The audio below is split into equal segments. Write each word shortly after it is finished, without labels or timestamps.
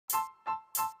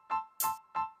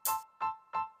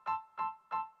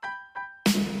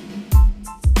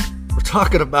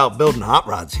talking about building hot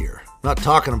rods here. We're not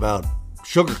talking about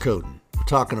sugarcoating. We're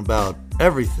talking about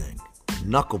everything.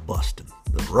 Knuckle busting.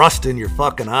 The rust in your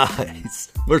fucking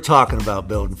eyes. We're talking about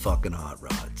building fucking hot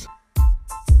rods.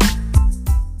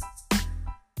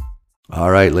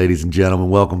 All right, ladies and gentlemen,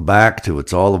 welcome back to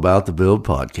It's All About the Build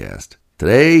podcast.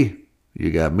 Today,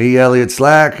 you got me, Elliot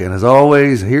Slack, and as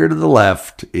always, here to the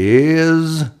left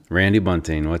is... Randy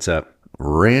Bunting. What's up?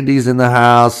 Randy's in the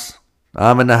house.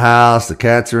 I'm in the house. The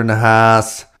cats are in the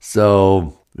house.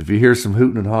 So if you hear some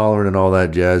hooting and hollering and all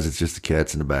that jazz, it's just the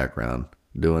cats in the background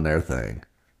doing their thing.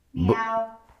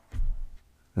 Meow.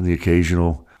 And the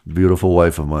occasional beautiful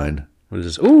wife of mine. What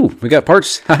is this? Ooh, we got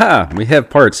parts. Haha, we have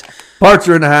parts. Parts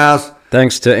are in the house.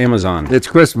 Thanks to Amazon. It's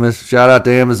Christmas. Shout out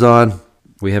to Amazon.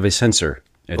 We have a sensor.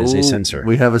 It is a sensor.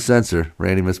 We have a sensor.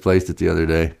 Randy misplaced it the other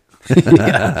day.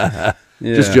 Yeah.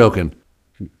 Just joking.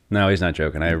 No, he's not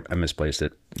joking. I misplaced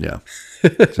it. Yeah.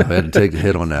 So I had to take a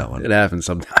hit on that one. It happens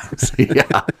sometimes.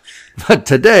 Yeah. But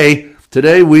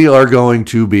today we are going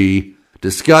to be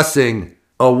discussing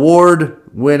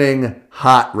award-winning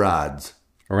hot rods.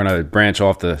 We're going to branch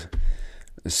off the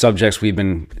subjects we've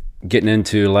been getting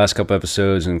into the last couple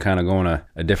episodes and kind of going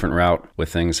a different route with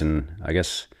things. And I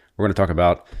guess we're going to talk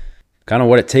about kind of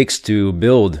what it takes to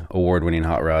build award-winning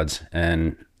hot rods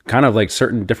and kind of like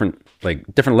certain different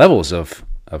levels of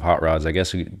hot rods. I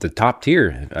guess the top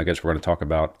tier, I guess we're going to talk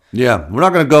about. Yeah, we're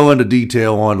not going to go into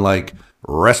detail on like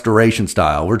restoration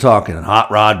style. We're talking hot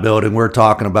rod building. We're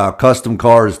talking about custom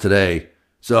cars today.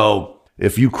 So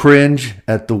if you cringe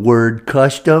at the word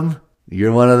custom,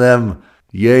 you're one of them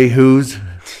yahoos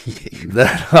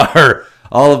that are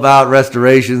all about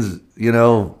restorations. You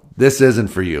know, this isn't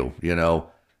for you. You know,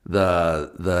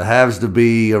 the haves to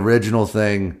be original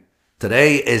thing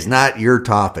today is not your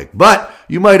topic, but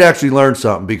you might actually learn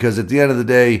something, because at the end of the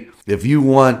day, if you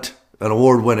want an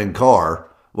award-winning car,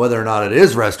 whether or not it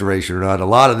is restoration or not, a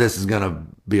lot of this is going to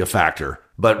be a factor.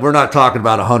 But we're not talking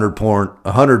about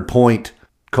 100 point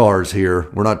cars here.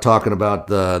 We're not talking about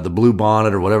the blue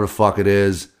bonnet or whatever the fuck it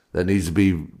is that needs to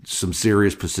be some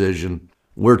serious precision.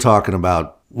 We're talking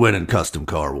about winning custom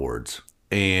car awards.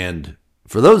 And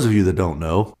for those of you that don't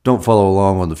know, don't follow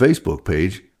along on the Facebook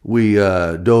page. We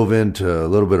dove into a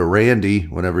little bit of Randy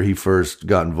whenever he first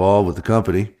got involved with the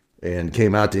company and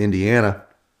came out to Indiana.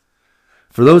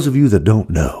 For those of you that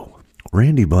don't know,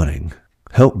 Randy Bunting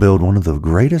helped build one of the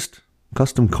greatest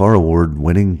custom car award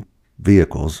winning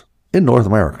vehicles in North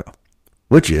America,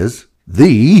 which is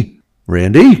the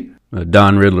Randy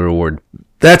Don Ridler Award.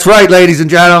 That's right, ladies and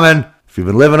gentlemen. If you've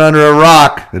been living under a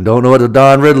rock and don't know what the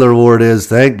Don Ridler Award is,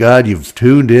 thank God you've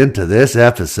tuned into this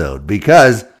episode,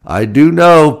 because I do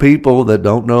know people that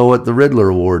don't know what the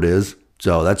Ridler Award is.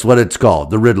 So that's what it's called,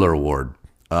 the Ridler Award.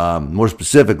 More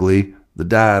specifically, the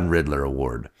Don Ridler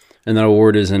Award. And that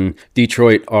award is in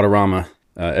Detroit Autorama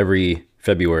every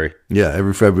February. Yeah,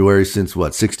 every February since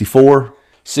what, 64?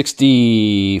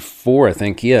 64, I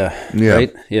think, yeah.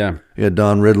 Right? Yeah. Yeah,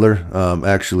 Don Ridler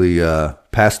actually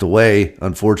passed away,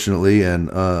 unfortunately, and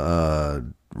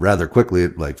rather quickly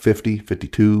at like 50,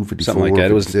 52, 54, something like that.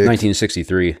 56. It was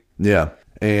 1963. Yeah,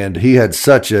 and he had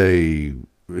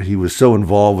he was so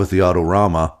involved with the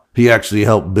Autorama, he actually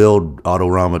helped build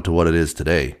Autorama to what it is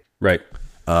today. Right.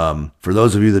 For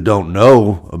those of you that don't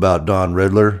know about Don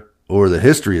Ridler or the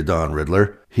history of Don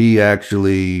Ridler, he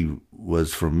actually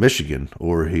was from Michigan,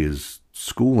 or his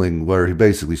schooling where he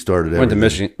basically started everything.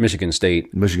 Went to Michigan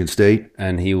State. Michigan State.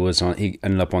 And he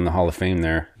ended up on the Hall of Fame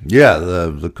there. Yeah,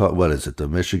 what is it, the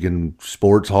Michigan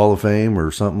Sports Hall of Fame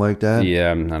or something like that? Yeah,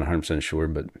 I'm not 100% sure,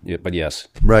 but yes.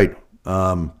 Right.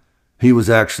 He was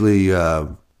actually,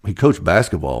 he coached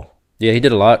basketball. Yeah, he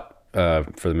did a lot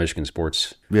for the Michigan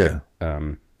sports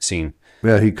scene.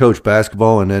 Yeah, he coached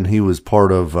basketball, and then he was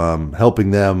part of helping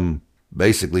them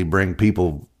basically bring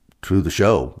people to the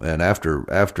show. And after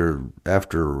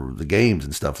the games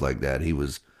and stuff like that, he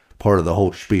was part of the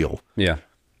whole spiel. Yeah.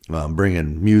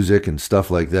 Bringing music and stuff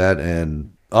like that.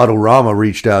 And Autorama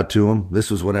reached out to him.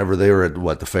 This was whenever they were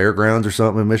at, the fairgrounds or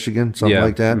something in Michigan, something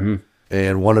like that. Mm-hmm.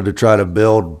 And wanted to try to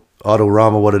build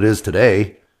Autorama what it is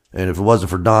today. And if it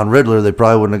wasn't for Don Ridler, they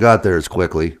probably wouldn't have got there as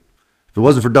quickly. If it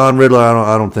wasn't for Don Ridler,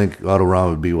 I don't think Autorama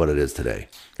would be what it is today.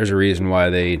 There's a reason why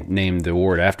they named the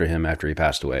award after him after he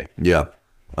passed away. Yeah.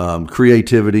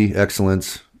 Creativity,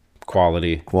 excellence,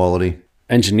 quality,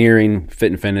 engineering,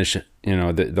 fit and finish. You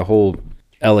know, the whole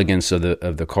elegance of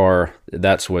the car.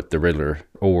 That's what the Ridler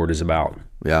Award is about.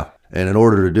 Yeah, and in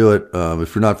order to do it,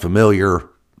 if you're not familiar, a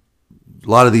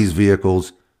lot of these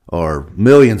vehicles are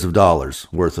millions of dollars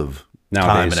worth of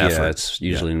nowadays, time and effort. Yeah, it's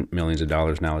usually millions of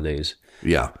dollars nowadays.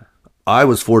 Yeah. I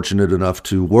was fortunate enough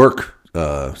to work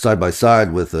side by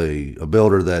side with a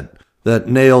builder that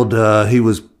nailed. He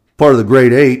was part of the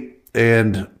Grade 8,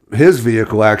 and his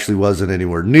vehicle actually wasn't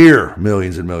anywhere near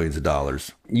millions and millions of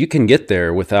dollars. You can get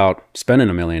there without spending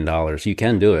 $1 million. You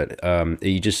can do it.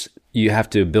 You have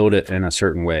to build it in a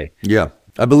certain way. Yeah,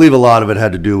 I believe a lot of it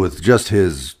had to do with just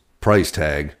his price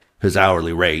tag, his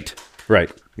hourly rate.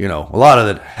 Right. You know, a lot of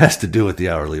it has to do with the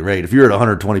hourly rate. If you're at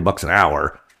 $120 an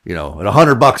hour, you know, at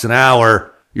 $100 an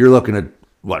hour, you're looking at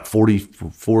what,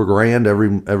 44 grand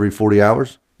every 40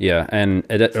 hours? Yeah, and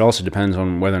it also depends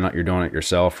on whether or not you're doing it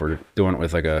yourself or doing it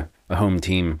with like a home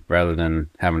team rather than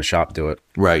having a shop do it.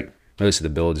 Right. Most of the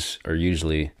builds are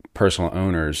usually personal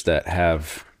owners that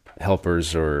have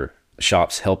helpers or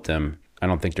shops help them. I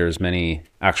don't think there's many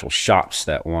actual shops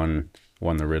that won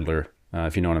the Ridler.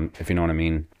 If you know what I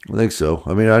mean. I think so.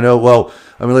 I mean, I know. Well,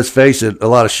 I mean, let's face it. A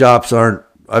lot of shops aren't.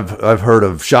 I've heard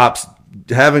of shops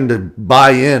having to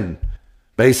buy in,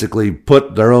 basically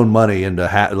put their own money into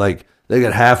like they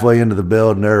get halfway into the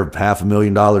build and they're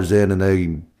 $500,000 in,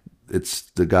 and it's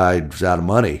the guy's out of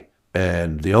money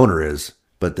and the owner is,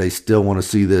 but they still want to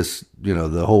see this. You know,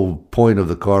 the whole point of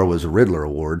the car was a Ridler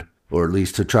Award, or at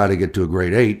least to try to get to a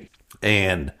Grade 8,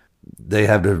 and they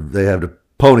have to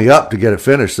pony up to get it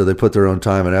finished, so they put their own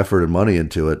time and effort and money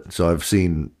into it. So I've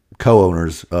seen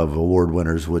co-owners of award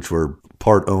winners, which were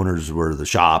part owners, were the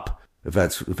shop, if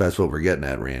that's what we're getting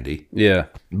at, Randy. Yeah.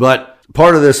 But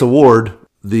part of this award,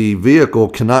 the vehicle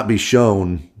cannot be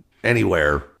shown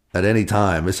anywhere at any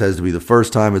time. This has to be the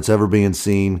first time it's ever being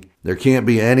seen. There can't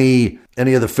be any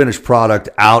of the finished product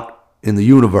out in the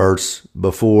universe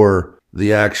before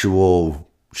the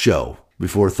actual show,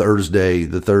 before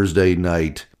the Thursday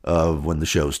night of when the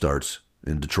show starts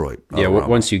in Detroit. Yeah,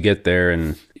 once you get there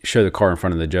and show the car in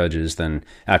front of the judges, then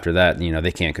after that, you know,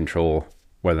 they can't control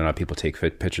whether or not people take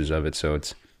pictures of it. So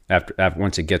it's after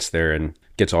once it gets there and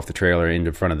gets off the trailer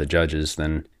into front of the judges,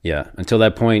 then yeah, until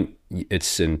that point,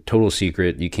 it's in total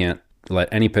secret. You can't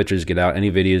let any pictures get out,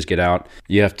 any videos get out.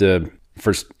 You have to,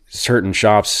 for certain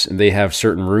shops, they have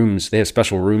certain rooms. They have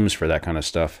special rooms for that kind of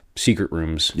stuff, secret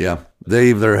rooms. Yeah,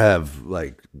 they either have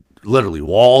like literally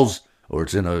walls, or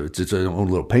it's its own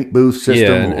little paint booth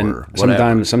system,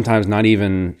 and sometimes not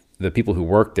even the people who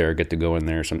work there get to go in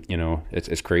there.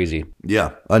 It's crazy.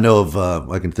 Yeah, I know of.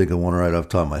 I can think of one right off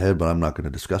the top of my head, but I'm not going to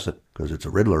discuss it because it's a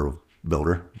Ridler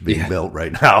builder being built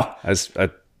right now. That's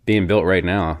being built right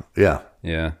now. Yeah,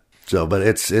 yeah. So, but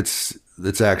it's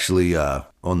actually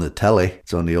on the telly.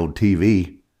 It's on the old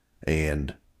TV,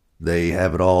 and they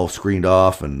have it all screened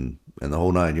off and the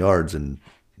whole 9 yards, and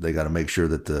they got to make sure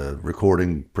that the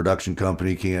recording production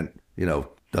company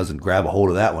doesn't grab a hold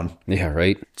of that one. Yeah,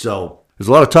 right. So there's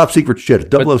a lot of top secret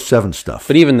shit, 007 stuff.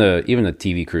 But even the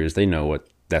TV crews, they know what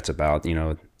that's about. You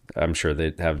know, I'm sure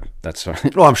they have. That's.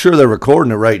 Well, I'm sure they're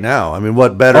recording it right now. I mean,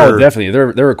 what better? Oh, definitely.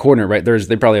 They're recording it right.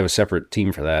 They probably have a separate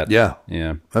team for that. Yeah,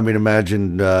 yeah. I mean,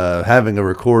 imagine having a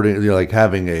recording, like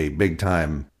having a big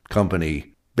time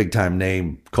company, big time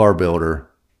name car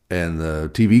builder, and the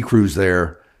TV crews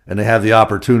there. And they have the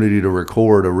opportunity to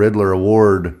record a Ridler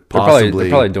Award, possibly. They're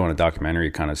probably doing a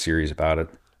documentary kind of series about it.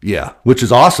 Yeah, which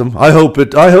is awesome. I hope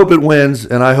it wins,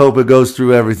 and I hope it goes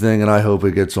through everything, and I hope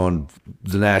it gets on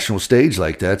the national stage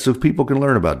like that, so people can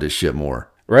learn about this shit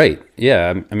more. Right.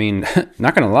 Yeah. I mean,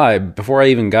 not gonna lie. Before I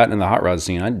even got in the hot rod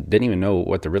scene, I didn't even know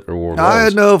what the Ridler Award was. I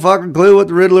had no fucking clue what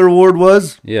the Ridler Award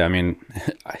was. Yeah. I mean,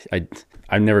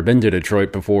 I've never been to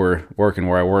Detroit before working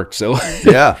where I worked, so.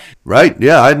 Yeah, right.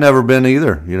 Yeah, I'd never been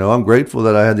either. You know, I'm grateful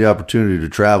that I had the opportunity to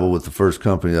travel with the first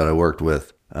company that I worked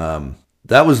with.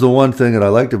 That was the one thing that I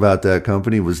liked about that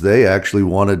company was they actually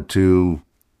wanted to,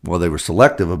 well, they were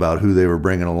selective about who they were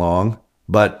bringing along,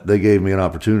 but they gave me an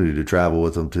opportunity to travel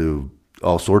with them to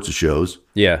all sorts of shows.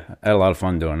 Yeah, I had a lot of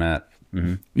fun doing that.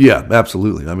 Mm-hmm. Yeah,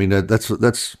 absolutely. I mean,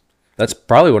 that's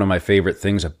probably one of my favorite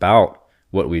things about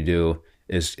what we do.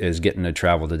 Is getting to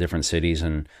travel to different cities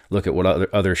and look at what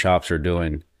other shops are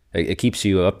doing. It keeps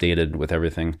you updated with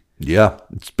everything. Yeah,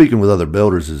 speaking with other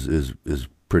builders is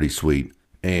pretty sweet.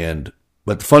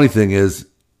 But the funny thing is,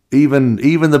 even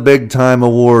the big time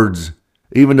awards,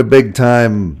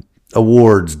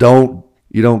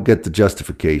 don't get the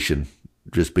justification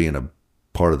just being a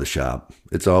part of the shop.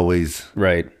 It's always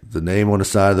right. The name on the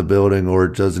side of the building, or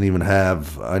it doesn't even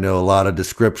have, I know, a lot of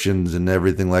descriptions and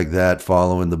everything like that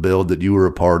following the build that you were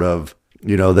a part of.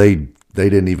 You know, they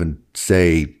didn't even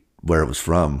say where it was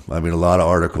from. I mean, a lot of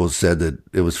articles said that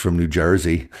it was from New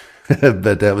Jersey,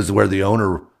 but that was where the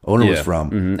owner was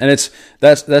from. Mm-hmm. And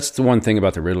that's the one thing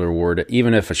about the Ridler Award.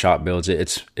 Even if a shop builds it,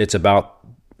 it's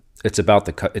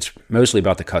mostly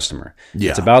about the customer.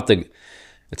 Yeah. It's about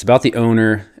the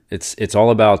owner. It's all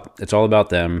about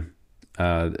them.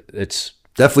 It's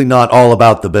definitely not all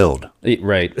about the build.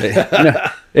 right.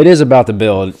 It is about the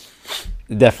build.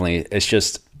 Definitely. It's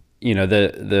just,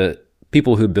 the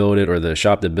people who build it or the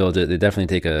shop that builds it, they definitely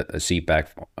take a seat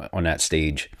back on that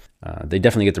stage. They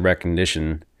definitely get the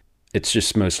recognition. It's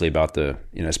just mostly about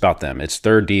it's about them. It's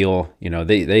their deal.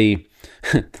 They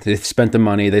they spent the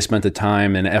money, they spent the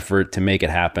time and effort to make it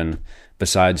happen.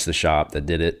 Besides the shop that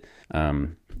did it, I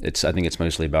think it's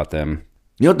mostly about them.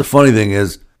 You know what the funny thing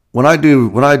is? When I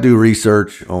do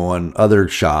research on other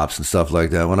shops and stuff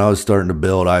like that, when I was starting to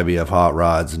build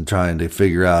I.B.F.HotRods and trying to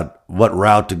figure out what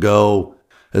route to go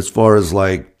as far as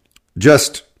like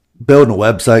just building a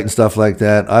website and stuff like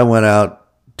that, I went out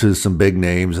to some big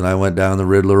names and I went down the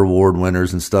Ridler Award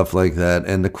winners and stuff like that.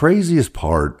 And the craziest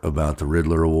part about the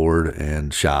Ridler Award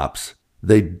and shops,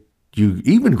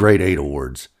 even grade 8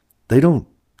 awards, they don't,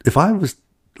 if I was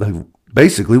like,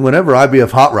 basically whenever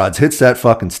I.B.F.HotRods hits that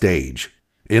fucking stage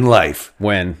in life.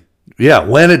 When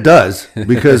it does,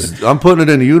 because I'm putting it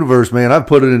in the universe, man. I've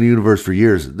put it in the universe for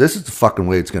years. This is the fucking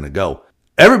way it's going to go.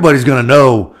 Everybody's going to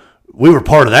know we were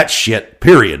part of that shit,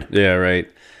 period. Yeah, right.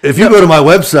 If you go to my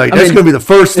website, that's going to be the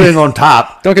first thing on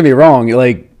top. Don't get me wrong.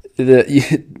 Like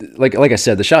I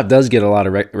said, the shop does get a lot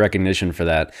of recognition for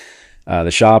that.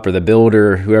 The shop or the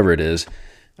builder, whoever it is.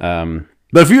 But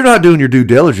if you're not doing your due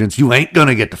diligence, you ain't going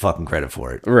to get the fucking credit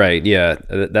for it. Right. Yeah.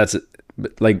 That's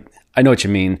like, I know what you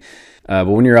mean. But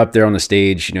when you're up there on the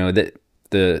stage,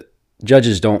 the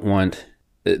judges don't want,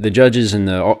 the judges in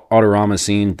the Autorama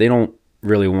scene, they don't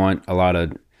really want a lot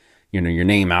of, your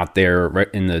name out there right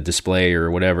in the display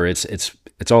or whatever. It's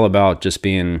all about just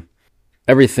being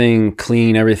everything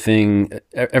clean. Everything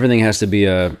has to be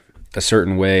a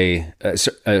certain way,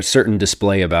 a certain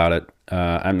display about it.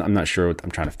 I'm not sure.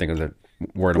 I'm trying to think of the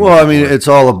word. Well, I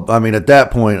mean, at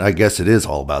that point, I guess it is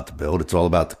all about the build. It's all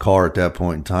about the car at that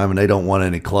point in time, and they don't want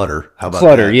any clutter. How about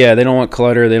clutter? That? Yeah, they don't want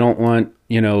clutter. They don't want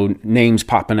names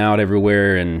popping out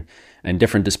everywhere and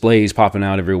different displays popping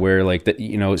out everywhere. Like that,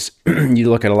 you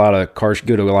look at a lot of cars,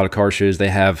 go to a lot of car shows. They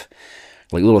have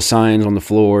like little signs on the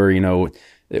floor.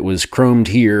 It was chromed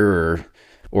here,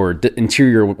 or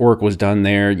interior work was done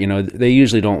there. They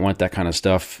usually don't want that kind of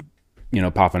stuff,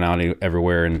 popping out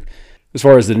everywhere. And as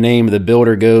far as the name of the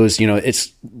builder goes,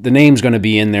 it's the name's going to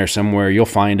be in there somewhere. You'll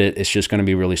find it. It's just going to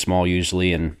be really small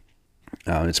usually, and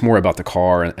it's more about the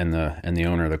car and the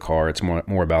owner of the car. It's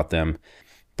more about them.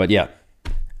 But yeah,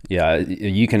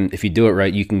 you can, if you do it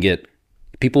right, you can get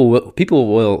people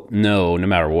will know no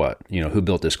matter what, who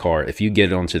built this car if you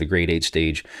get it onto the grade 8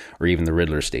 stage or even the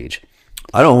Ridler stage.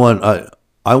 I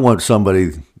want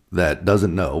somebody that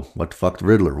doesn't know what the fuck the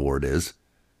Ridler Award is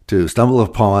to stumble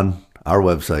upon our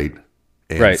website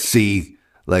and see,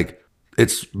 like,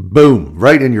 it's boom,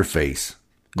 right in your face.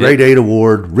 Grade 8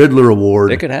 award, Ridler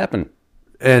Award. It could happen.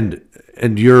 And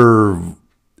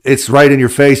it's right in your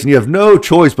face, and you have no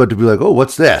choice but to be like, oh,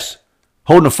 what's this?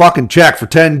 Holding a fucking check for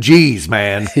 10 G's,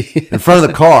 man, in front of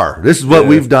the car. This is what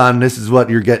we've done. This is what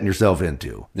you're getting yourself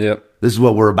into. Yep. This is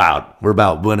what we're about. We're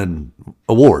about winning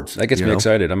awards. That gets me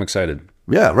excited. I'm excited.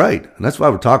 Yeah, right. And that's why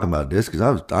we're talking about this,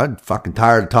 because I'm fucking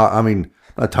tired of talking. I mean,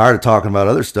 not tired of talking about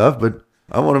other stuff, but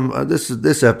I want to.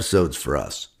 This episode's for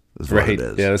us. Is what it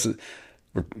is. Yeah,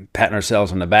 we're patting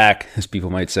ourselves on the back, as people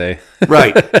might say.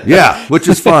 Right. Yeah, which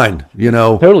is fine.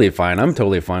 Totally fine. I'm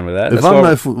totally fine with that.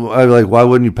 Why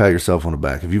wouldn't you pat yourself on the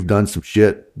back if you've done some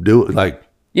shit? Do it. Like,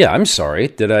 yeah, I'm sorry.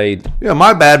 Did I? Yeah,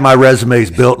 my bad. My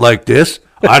resume's built like this.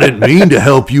 I didn't mean to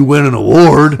help you win an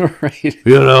award. Right.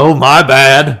 My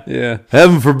bad. Yeah.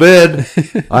 Heaven forbid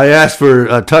I asked for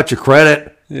a touch of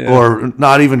credit or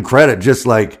not even credit, just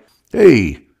like,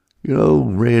 hey,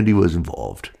 Randy was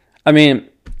involved. I mean,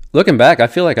 looking back, I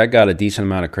feel like I got a decent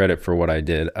amount of credit for what I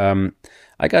did.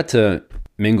 I got to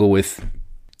mingle with,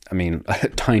 a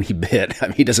tiny bit.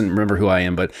 He doesn't remember who I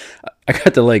am, but I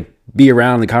got to be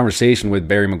around the conversation with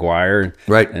Barry McGuire,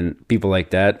 right, and people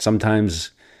like that.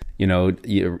 Sometimes, you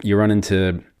run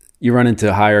into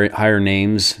higher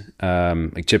names,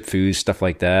 like Chip Foose, stuff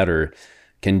like that, or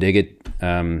Ken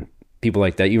Diggett, people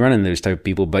like that. You run into those type of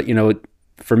people, but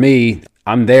for me,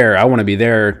 I'm there. I want to be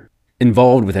there,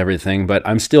 involved with everything, but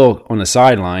I'm still on the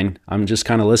sideline. I'm just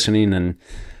kind of listening and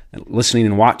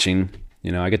watching.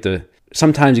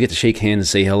 Sometimes you get to shake hands and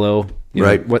say hello,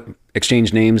 right? What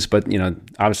exchange names, but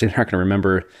obviously they're not going to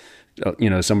remember,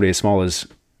 somebody as small as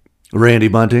Randy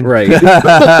Bunting, right?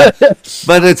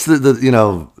 But it's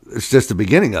it's just the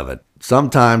beginning of it.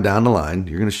 Sometime down the line,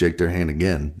 you're going to shake their hand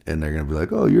again, and they're going to be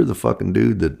like, "Oh, you're the fucking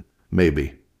dude that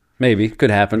maybe could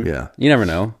happen." Yeah, you never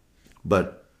know.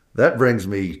 But that brings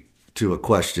me to a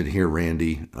question here,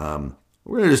 Randy.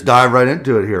 We're gonna just dive right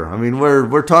into it here. I mean,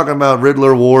 we're talking about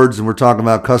Ridler Awards, and we're talking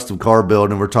about custom car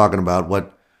building, and we're talking about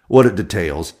what it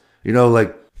details. You know,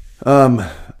 like, I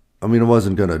mean, I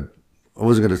wasn't gonna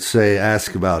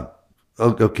ask about.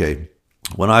 Okay,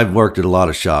 when I've worked at a lot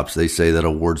of shops, they say that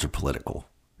awards are political,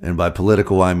 and by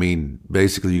political, I mean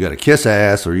basically you got to kiss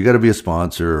ass or you got to be a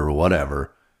sponsor or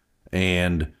whatever.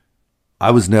 And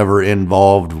I was never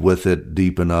involved with it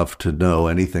deep enough to know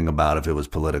anything about if it was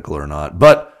political or not.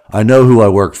 But I know who I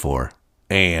worked for,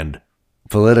 and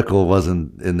political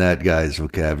wasn't in that guy's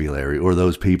vocabulary or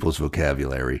those people's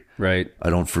vocabulary. Right. I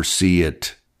don't foresee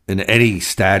it in any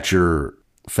stature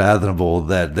fathomable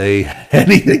that they had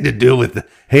anything to do with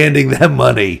handing them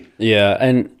money. Yeah,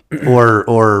 and or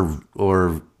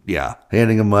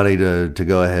handing them money to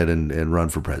go ahead and run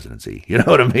for presidency. You know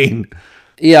what I mean?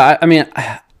 Yeah, I mean,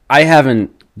 I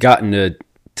haven't gotten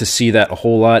to see that a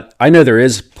whole lot. I know there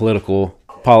is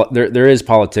there is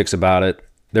politics about it.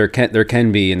 There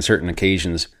can be in certain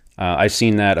occasions. I've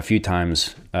seen that a few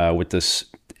times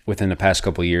within the past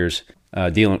couple of years.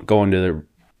 Going to the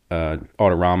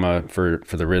Autorama for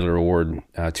the Ridler Award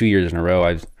 2 years in a row.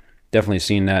 I've definitely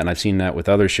seen that, and I've seen that with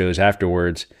other shows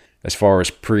afterwards. As far as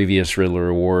previous Ridler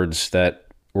Awards that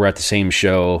were at the same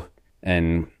show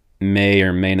and may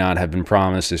or may not have been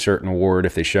promised a certain award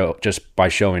if they show just by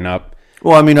showing up.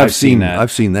 Well, I mean, I've seen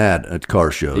that at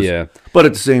car shows. Yeah, but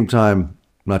at the same time,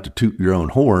 not to toot your own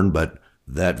horn, but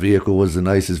that vehicle was the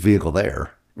nicest vehicle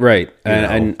there. Right,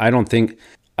 and I don't think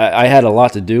I had a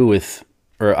lot to do with,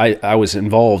 or I was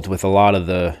involved with a lot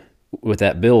of with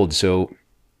that build. So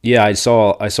yeah, I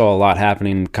saw a lot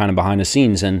happening kind of behind the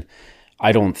scenes, and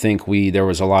I don't think there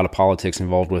was a lot of politics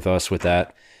involved with us with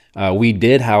that. We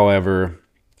did, however,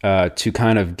 to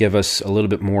kind of give us a little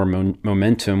bit more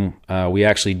momentum, we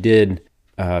actually did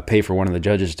pay for one of the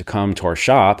judges to come to our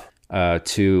shop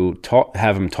to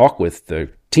have him talk with the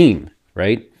team,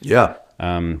 right? Yeah.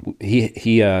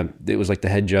 It was like the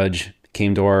head judge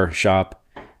came to our shop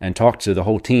and talked to the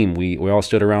whole team. We all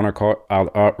stood around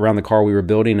around the car we were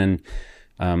building, and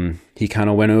he kind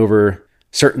of went over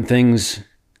certain things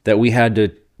that we had to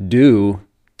do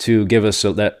to give us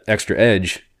that extra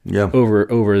edge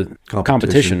over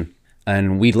competition.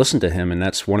 And we listened to him, and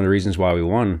that's one of the reasons why we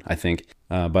won, I think.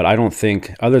 But I don't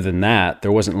think, other than that,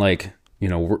 there wasn't like,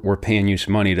 we're paying you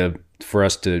some money for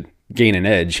us to gain an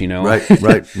edge,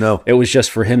 Right, no. It was just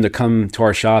for him to come to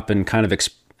our shop and kind of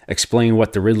explain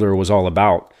what the Ridler was all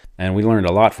about. And we learned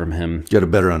a lot from him. Get a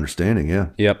better understanding, yeah.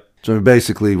 Yep. So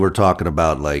basically, we're talking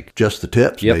about like just the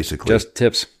tips, basically. Just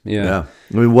tips, yeah.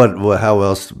 I mean,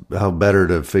 how better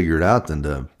to figure it out than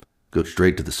to go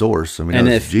straight to the source? I mean, and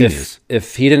that's genius.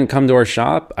 If he didn't come to our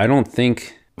shop, I don't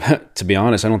think, to be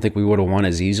honest, I don't think we would have won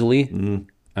as easily.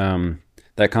 Mm-hmm.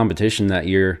 That competition that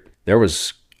year, there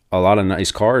was a lot of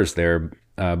nice cars there,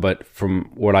 but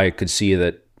from what I could see,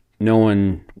 that no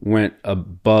one went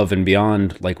above and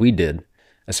beyond like we did,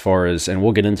 as far as, and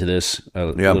we'll get into this a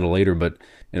little later, but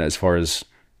as far as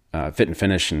fit and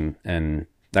finish and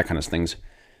that kind of things.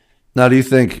 Now, do you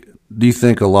think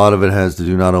a lot of it has to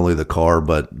do not only the car,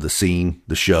 but the scene,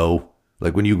 the show?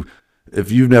 Like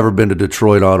if you've never been to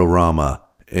Detroit Autorama,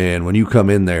 and when you come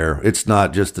in there, it's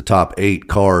not just the top 8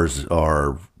 cars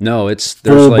are. No, it's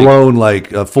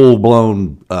a full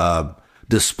blown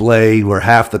display where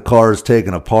half the car is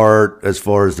taken apart as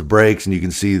far as the brakes, and you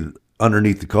can see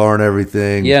underneath the car and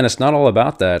everything. Yeah, and it's not all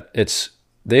about that.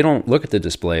 They don't look at the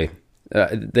display.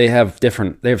 They have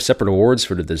separate awards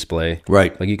for the display.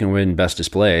 Right. Like you can win best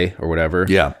display or whatever.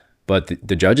 Yeah. But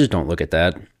the judges don't look at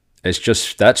that. That's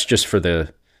just for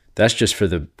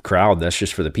the crowd. That's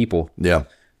just for the people. Yeah.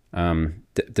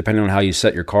 Depending on how you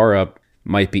set your car up,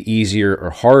 might be easier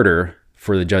or harder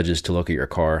for the judges to look at your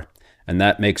car. And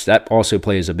that also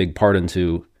plays a big part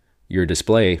into your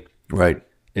display. Right.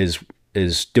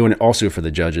 Is doing it also for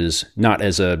the judges, not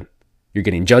as you're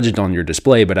getting judged on your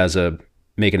display, but as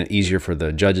making it easier for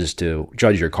the judges to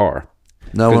judge your car.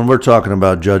 Now, when we're talking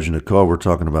about judging a car, we're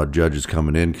talking about judges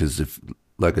coming in, because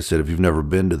like I said, if you've never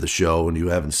been to the show and you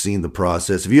haven't seen the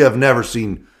process, if you have never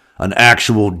seen an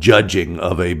actual judging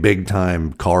of a big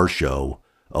time car show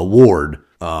award,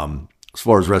 as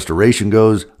far as restoration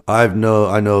goes, I know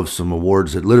of some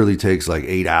awards that literally takes like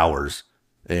 8 hours,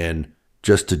 and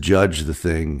just to judge the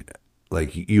thing,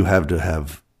 like you have to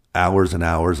have hours and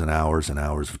hours and hours and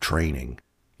hours of training.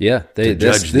 Yeah,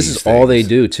 this is all they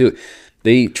do too.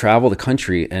 They travel the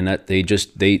country, and that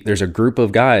there's a group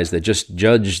of guys that just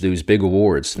judge those big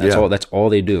awards. That's all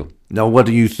they do. Now, what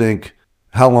do you think?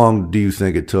 How long do you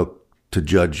think it took to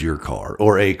judge your car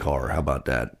or a car? How about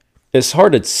that? It's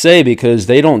hard to say because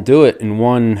they don't do it in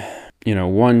a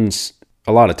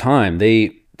lot of time.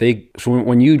 They so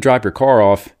when you drop your car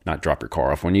off, not drop your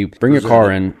car off, when you bring your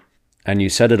car in and you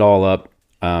set it all up,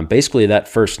 basically that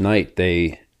first night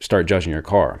they start judging your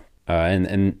car,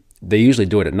 and they usually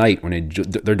do it at night when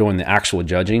they're doing the actual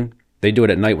judging. They do it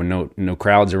at night when no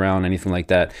crowds around, anything like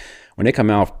that. When they come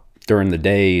out during the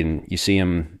day and you see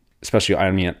them, especially,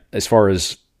 I mean, as far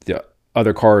as the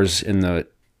other cars in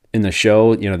the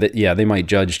show, they might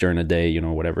judge during the day,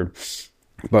 whatever.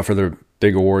 But for the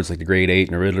big awards like the Grade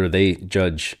 8 and the Ridler, they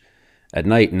judge at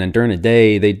night. And then during the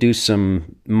day, they do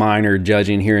some minor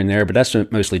judging here and there, but that's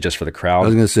mostly just for the crowd. I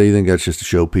was going to say, you think that's just a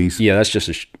showpiece? Yeah, that's just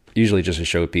usually just a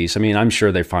showpiece. I mean, I'm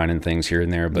sure they're finding things here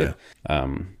and there, but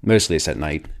mostly it's at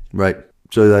night. Right.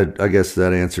 So I guess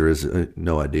that answer is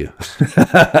no idea.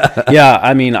 Yeah,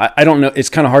 I mean, I don't know. It's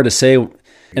kind of hard to say an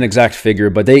exact figure,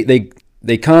 but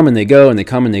they come and they go and they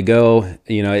come and they go.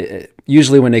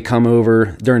 Usually when they come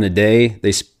over during the day,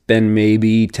 they spend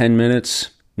maybe 10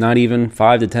 minutes, not even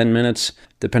 5 to 10 minutes,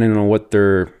 depending on what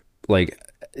they're like.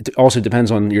 It also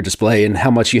depends on your display and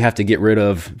how much you have to get rid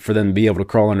of for them to be able to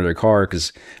crawl under their car.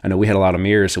 Because I know we had a lot of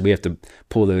mirrors, so we have to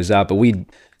pull those out. But we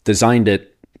designed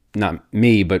it, not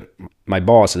me, but my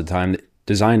boss at the time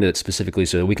designed it specifically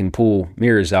so that we can pull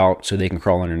mirrors out so they can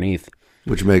crawl underneath.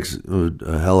 Which makes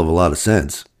a hell of a lot of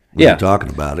sense when Yeah. you're talking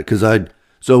about it.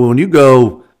 So when you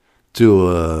go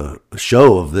to a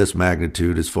show of this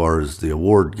magnitude, as far as the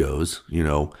award goes,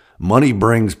 money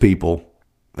brings people.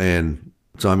 And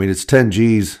so, I mean, it's 10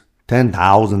 G's,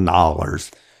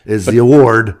 $10,000 is the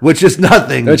award, which is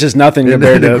nothing. Which is nothing in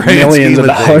compared the to grand millions scheme of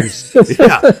dollars. things.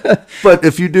 Yeah. But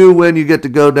if you do win, you get to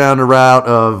go down the route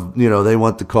of, they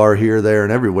want the car here, there,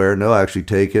 and everywhere, and they'll actually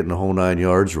take it in the whole 9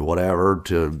 yards or whatever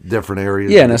to different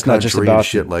areas. Yeah, of and the that's not just country and about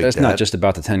shit like that's that. not just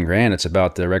about the 10 grand. It's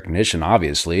about the recognition,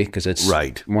 obviously, because it's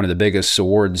Right. one of the biggest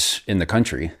awards in the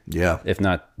country. Yeah. If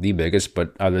not the biggest,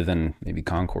 but other than maybe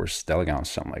Concourse,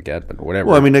 Delegance, something like that, but whatever.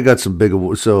 Well, I mean, they got some big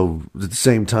awards. So at the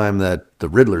same time that the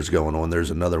Ridler's going on,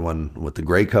 there's another one with the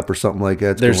Grey Cup or something like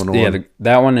that there's going on.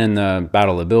 that one and the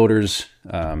Battle of the Builders,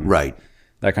 Right.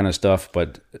 that kind of stuff.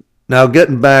 But Now,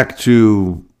 getting back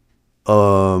to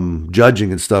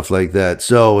judging and stuff like that.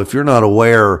 So if you're not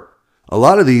aware, a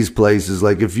lot of these places,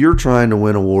 like if you're trying to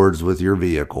win awards with your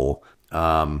vehicle,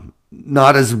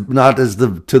 not as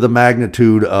to the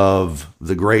magnitude of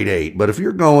the Grade 8, but if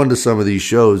you're going to some of these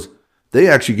shows, they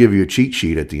actually give you a cheat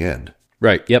sheet at the end.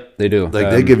 right, yep, they do.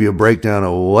 Like they give you a breakdown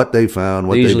of what they found,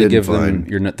 what they they usually didn't give find.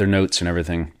 them their notes and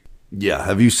everything. Yeah.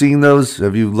 Have you seen those?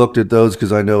 Have you looked at those?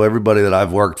 Because I know everybody that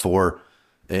I've worked for,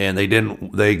 and they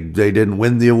didn't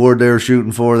win the award they were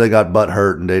shooting for. They got butt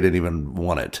hurt and they didn't even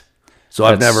want it. So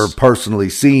I've never personally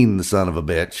seen the son of a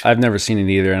bitch. I've never seen it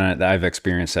either, and I've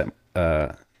experienced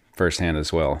that firsthand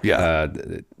as well. Yeah.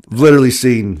 Literally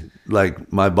seen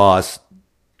like my boss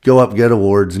go up, get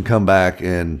awards, and come back,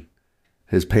 and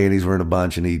his panties were in a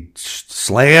bunch, and he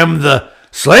slammed the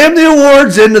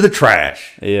awards into the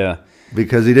trash. Yeah.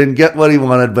 Because he didn't get what he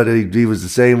wanted, but he was the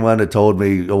same one that told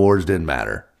me awards didn't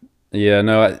matter. Yeah,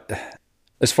 no.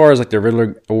 As far as like the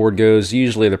Ridler Award goes,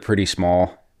 usually they're pretty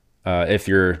small. If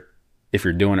you're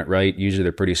doing it right, usually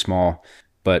they're pretty small.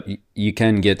 But you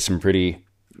can get some pretty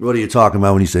What are you talking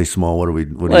about when you say small? What are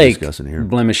you discussing here?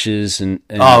 blemishes and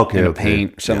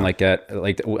paint, something like that.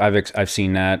 Like I've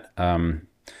seen that,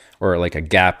 or like a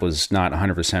gap was not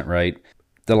 100% right.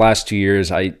 The last 2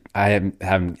 years, I haven't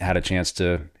had a chance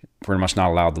to. Pretty much not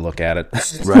allowed to look at it.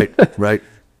 Right.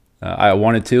 I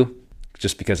wanted to,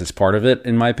 just because it's part of it,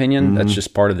 in my opinion. Mm-hmm. That's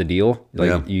just part of the deal.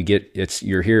 Like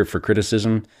you're here for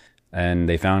criticism, and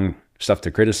they found stuff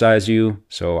to criticize you.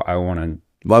 So I want to.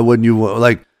 Why wouldn't you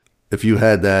like if you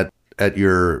had that at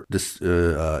your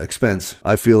expense?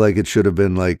 I feel like it should have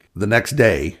been like the next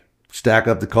day. Stack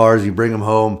up the cars, you bring them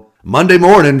home. Monday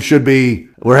morning should be,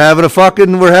 we're having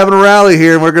a rally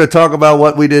here and we're going to talk about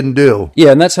what we didn't do.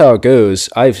 Yeah, and that's how it goes.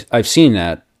 I've seen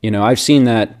that. I've seen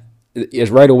that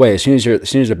is right away. As soon as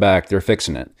you're back, they're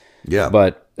fixing it. Yeah.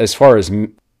 But as far as me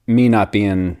not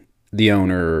being the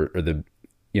owner or the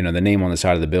the name on the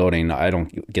side of the building, I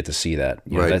don't get to see that.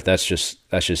 Right. That's just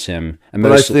him. And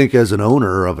but I think as an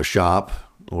owner of a shop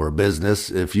or a business,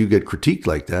 if you get critiqued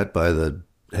like that by the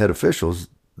head officials,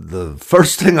 the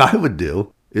first thing I would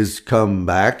do is come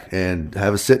back and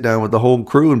have a sit down with the whole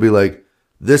crew and be like,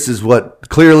 this is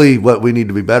clearly what we need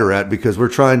to be better at, because we're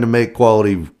trying to make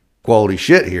quality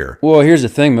shit here. Well, here's the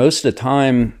thing. Most of the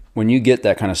time when you get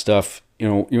that kind of stuff,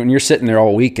 when you're sitting there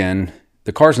all weekend,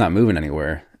 the car's not moving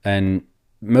anywhere. And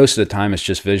most of the time it's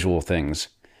just visual things.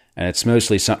 And it's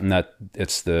mostly something that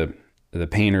it's the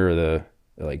painter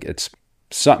or it's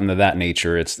something of that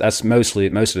nature. That's most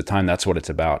of the time that's what it's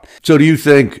about. So do you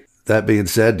think, that being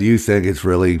said, do you think it's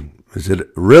really Is it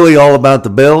really all about the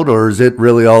build, or is it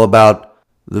really all about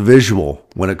the visual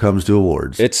when it comes to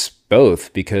awards? It's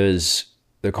both, because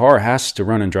the car has to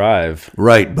run and drive.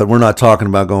 Right, but we're not talking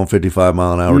about going 55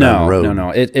 mile an hour down the road. No.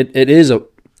 It is a...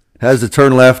 Has to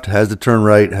turn left, has to turn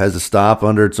right, has to stop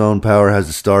under its own power, has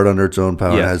to start under its own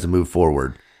power, and has to move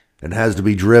forward. And has to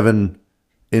be driven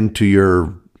into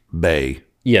your bay.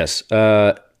 Yes.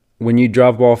 When you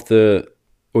drop off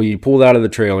you pulled out of the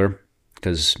trailer,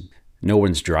 because no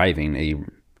one's driving a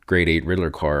grade 8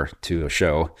 Ridler car to a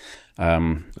show.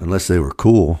 Unless they were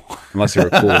cool.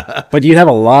 But you'd have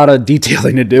a lot of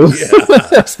detailing to do,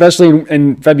 especially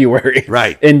in February.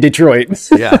 Right. In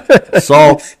Detroit. Yeah.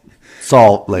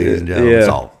 Salt, ladies and gentlemen,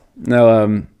 salt.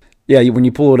 No, when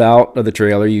you pull it out of the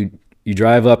trailer, you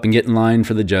drive up and get in line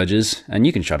for the judges, and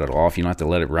you can shut it off. You don't have to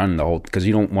let it run the whole, because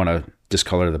you don't want to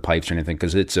discolor the pipes or anything,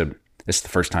 because it's the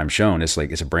first time shown. It's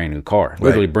like it's a brand new car,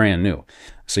 literally brand new.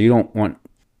 So you don't want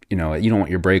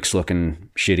your brakes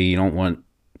looking shitty. You don't want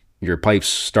your pipes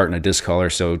starting to discolor.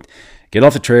 So get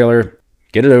off the trailer,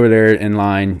 get it over there in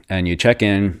line, and you check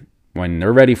in. When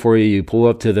they're ready for you, you pull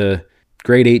up to the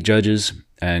grade 8 judges,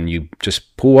 and you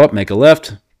just pull up, make a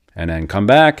left, and then come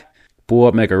back, pull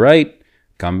up, make a right,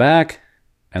 come back.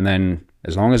 And then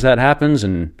as long as that happens,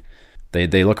 and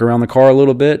they look around the car a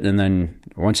little bit, and then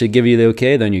once they give you the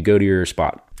okay, then you go to your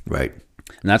spot. Right.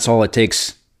 And that's all it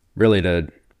takes, really,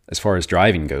 as far as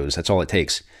driving goes. That's all it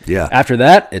takes. Yeah. After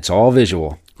that, it's all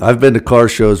visual. I've been to car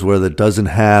shows where that doesn't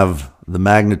have the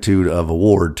magnitude of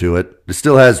award to it. It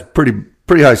still has pretty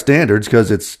high standards, because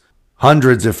it's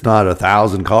hundreds, if not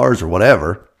 1,000 cars or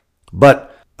whatever.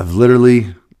 But I've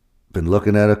literally been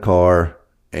looking at a car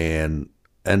and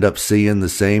end up seeing the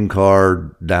same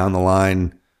car down the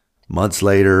line months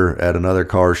later at another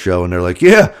car show. And they're like,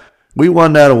 yeah, we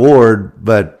won that award,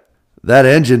 but that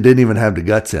engine didn't even have the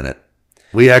guts in it.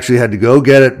 We actually had to go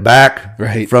get it back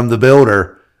from the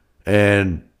builder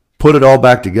and put it all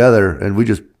back together. And we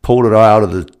just pulled it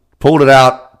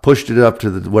out, pushed it up to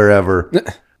the wherever,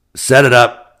 set it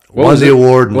up. Won the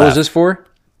award. And what was this for?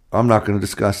 I'm not going to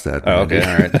discuss that. Oh, okay,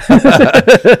 all right.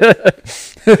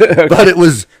 But it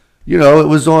was,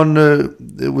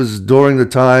 it was during the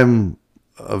time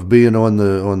of being on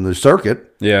the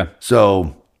circuit. Yeah.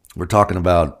 So we're talking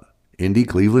about Indy,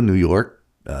 Cleveland, New York,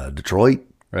 Detroit.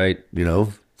 Right.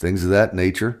 Things of that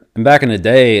nature. And back in the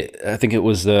day, I think it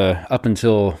was up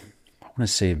until, I want to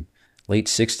say, late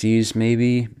 60s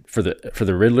maybe, for the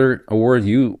Ridler Award,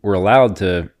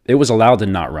 it was allowed to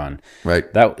not run. Right.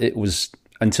 It was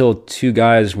until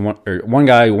one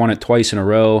guy won it twice in a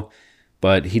row,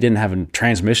 but he didn't have a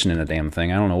transmission in the damn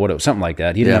thing. I don't know what it was, something like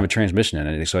that. He didn't have a transmission in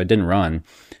it, so it didn't run.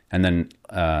 And then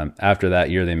after that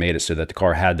year, they made it so that the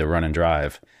car had to run and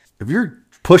drive. If you're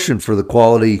pushing for the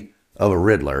quality of a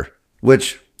Ridler,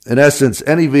 which in essence,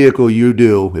 any vehicle you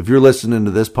do, if you're listening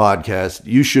to this podcast,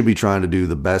 you should be trying to do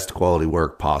the best quality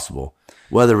work possible.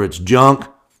 Whether it's junk,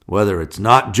 whether it's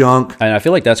not junk. And I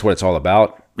feel like that's what it's all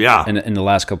about. Yeah. In the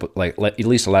last couple, at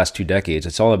least the last 2 decades,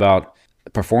 it's all about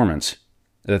performance.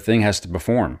 The thing has to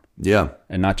perform. Yeah.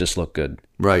 And not just look good.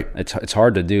 Right. It's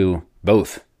hard to do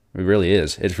both. It really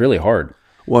is. It's really hard.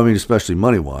 Well, I mean, especially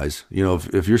money-wise.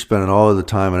 If you're spending all of the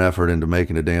time and effort into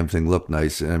making a damn thing look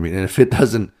nice, and if it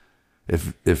doesn't,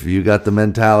 if you got the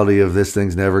mentality of this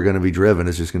thing's never going to be driven,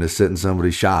 it's just going to sit in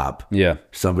somebody's shop,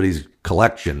 somebody's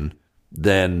collection,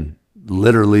 then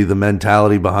literally the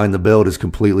mentality behind the build is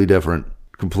completely different.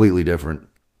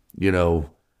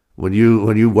 When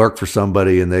you work for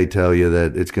somebody and they tell you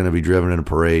that it's going to be driven in a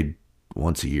parade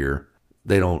once a year,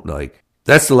 they don't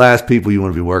that's the last people you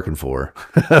want to be working for,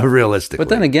 realistically. But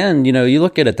then again, you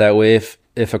look at it that way.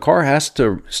 If a car has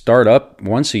to start up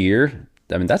once a year,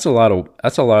 I mean, that's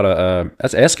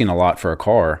asking a lot for a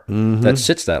car that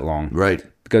sits that long. Right.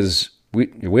 Because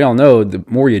we all know the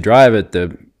more you drive it,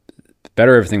 the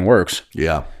better everything works.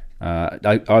 Yeah.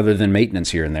 Other than maintenance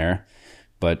here and there.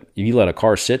 But if you let a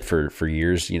car sit for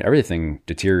years, everything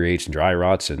deteriorates and dry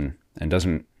rots and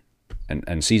doesn't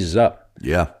and seizes up.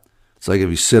 Yeah. It's like if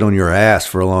you sit on your ass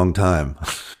for a long time.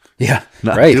 Yeah.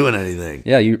 Not doing anything.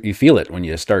 Yeah, you feel it when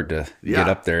you start to get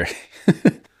up there.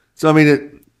 So, I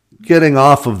mean, getting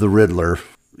off of the Ridler,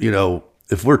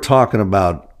 if we're talking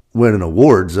about winning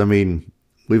awards, I mean,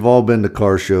 we've all been to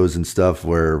car shows and stuff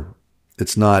where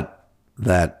it's not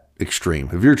that extreme.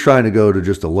 If you're trying to go to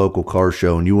just a local car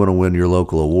show and you want to win your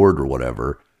local award or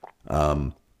whatever,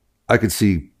 I could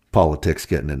see politics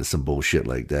getting into some bullshit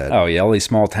like that. Oh, yeah, all these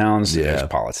small towns, there's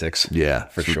politics. Yeah.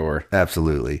 For sure.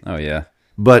 Absolutely. Oh, yeah.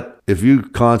 But if you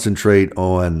concentrate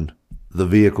on the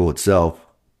vehicle itself,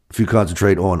 if you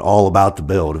concentrate on all about the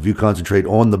build, if you concentrate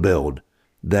on the build,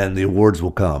 then the awards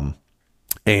will come.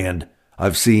 And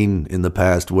I've seen in the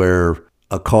past where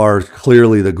a car,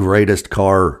 clearly the greatest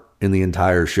car in the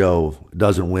entire show,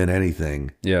 doesn't win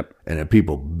anything. Yep. And then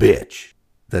people bitch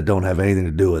that don't have anything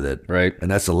to do with it. Right. And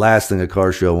that's the last thing a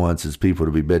car show wants, is people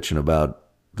to be bitching about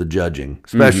the judging,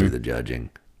 especially the judging,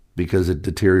 because it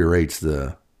deteriorates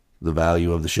the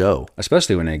value of the show.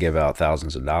 Especially when they give out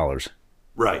thousands of dollars.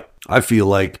 Right. I feel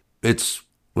like it's,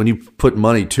 when you put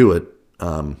money to it,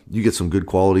 you get some good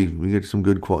quality.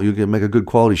 You can make a good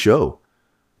quality show.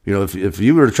 You know, if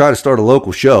you were to try to start a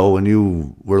local show and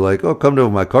you were like, oh, come to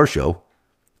my car show,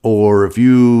 or if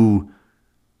you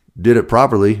did it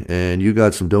properly and you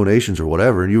got some donations or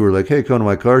whatever, and you were like, hey, come to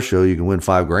my car show, you can win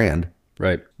 $5,000.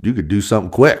 Right. You could do something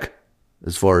quick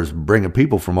as far as bringing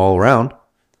people from all around.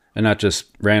 And not just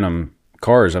random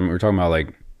cars. I mean, we're talking about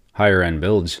like higher end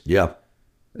builds. Yeah.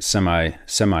 Semi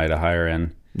to higher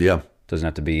end. Yeah. Doesn't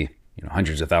have to be,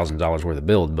 hundreds of thousands of dollars worth of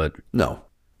build, but no.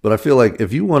 But I feel like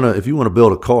if you want to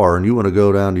build a car and you want to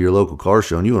go down to your local car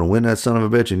show and you want to win that son of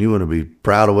a bitch and you want to be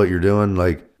proud of what you're doing,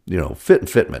 like, fit and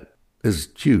fitment is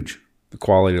huge. The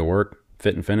quality of work,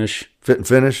 fit and finish. Fit and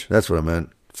finish, that's what I meant.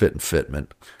 Fit and fitment.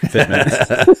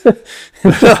 Fitment.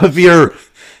 If you're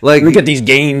like, look at these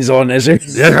gains on this.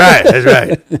 That's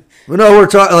right. Well, no, we're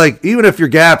talking like, even if your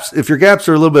gaps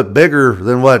are a little bit bigger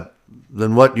than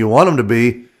what you want them to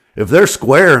be, if they're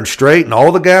square and straight and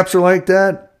all the gaps are like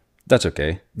that, that's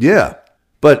okay. Yeah.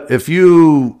 But if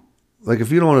you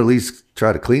don't at least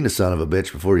try to clean the son of a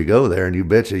bitch before you go there and you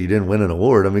bitch that you didn't win an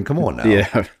award, I mean, come on now.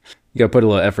 Yeah. You got to put a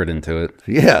little effort into it.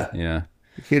 Yeah. Yeah.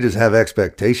 You can't just have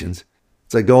expectations.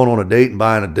 It's like going on a date and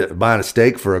buying a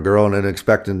steak for a girl and then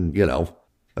expecting,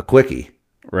 a quickie.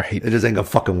 Right. It just ain't going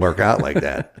to fucking work out like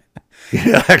that.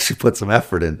 You actually put some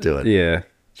effort into it. Yeah.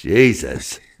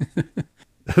 Jesus.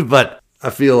 But I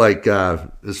feel like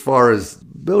as far as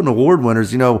building award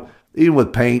winners, even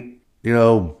with paint,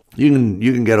 you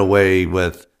can get away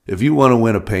with, if you want to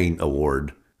win a paint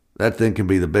award, that thing can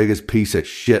be the biggest piece of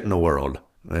shit in the world.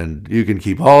 And you can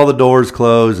keep all the doors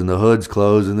closed and the hoods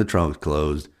closed and the trunks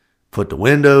closed, put the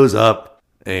windows up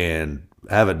and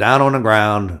have it down on the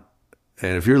ground.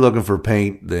 And if you're looking for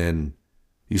paint, then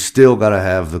you still got to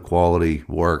have the quality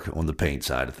work on the paint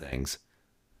side of things.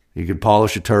 You can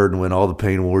polish a turd and win all the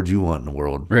paint awards you want in the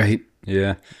world. Right.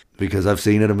 Yeah. Because I've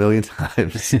seen it a million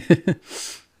times.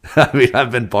 I mean,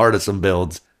 I've been part of some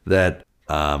builds that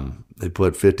they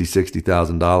put $50,000,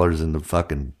 $60,000 in the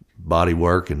fucking body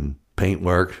work and paint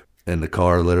work, and the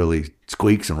car literally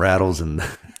squeaks and rattles and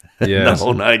the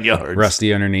whole 9 yards.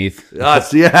 Rusty underneath.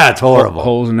 It's horrible.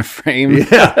 Holes in the frame.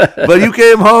 Yeah. But you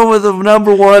came home with the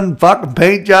number one fucking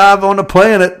paint job on the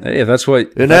planet. Hey, if that's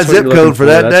what... And that zip code for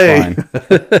that day.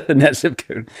 And that zip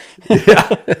code.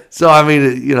 Yeah. So, I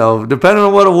mean, depending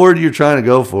on what award you're trying to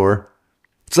go for,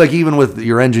 it's like even with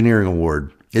your engineering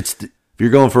award. If you're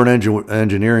going for an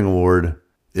engineering award,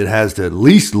 it has to at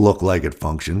least look like it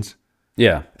functions.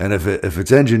 Yeah. And if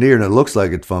it's engineered and it looks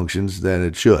like it functions, then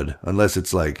it should. Unless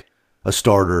it's like a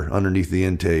starter underneath the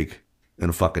intake in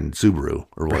a fucking Subaru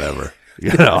or whatever.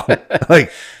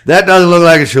 Like, that doesn't look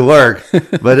like it should work,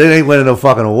 but it ain't winning no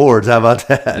fucking awards. How about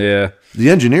that? Yeah.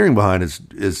 The engineering behind it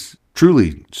is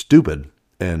truly stupid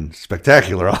and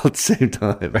spectacular all at the same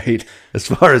time. Right. As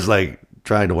far as like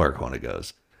trying to work on it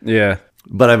goes. Yeah.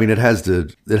 But I mean, it has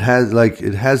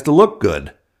to look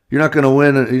good. You're not going to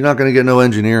win. You're not going to get no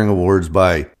engineering awards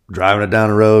by driving it down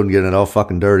the road and getting it all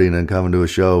fucking dirty and then coming to a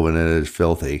show and it is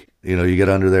filthy. You get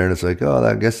under there and it's like, oh,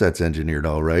 I guess that's engineered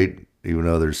all right. Even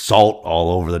though there's salt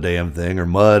all over the damn thing or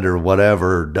mud or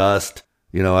whatever, or dust.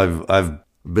 I've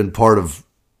been part of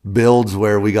builds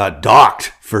where we got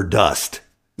docked for dust.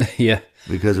 Yeah.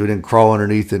 Because we didn't crawl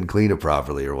underneath it and clean it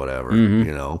properly or whatever,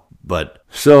 But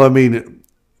so, I mean,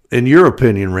 in your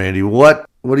opinion, Randy, what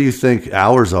do you think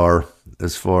hours are?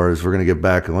 As far as we're going to get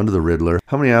back onto the Ridler,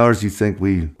 how many hours do you think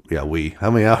how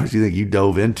many hours do you think you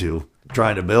dove into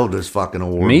trying to build this fucking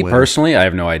award? Me personally, I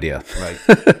have no idea. Right.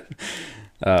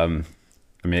 I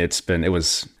mean,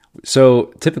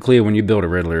 so typically when you build a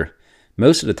Ridler,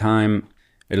 most of the time,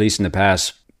 at least in the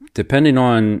past, depending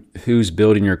on who's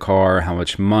building your car, how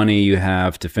much money you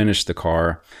have to finish the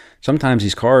car, sometimes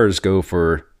these cars go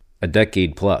for a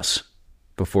decade plus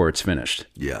before it's finished.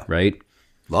 Yeah. Right?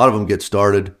 A lot of them get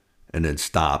started and then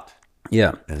stopped.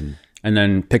 Yeah. And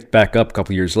then picked back up a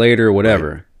couple years later or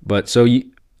whatever. Right. But so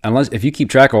if you keep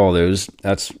track of all those,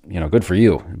 that's, good for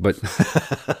you. But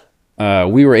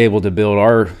we were able to build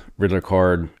our Ridler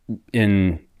car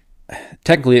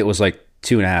technically it was like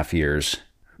 2.5 years,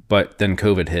 but then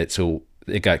COVID hit. So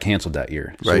it got canceled that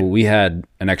year. Right. So we had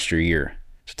an extra year.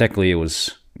 So technically it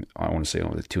was, I want to say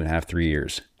only 2.5, 3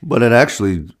 years. But it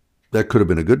actually, That could have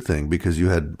been a good thing because you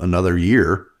had another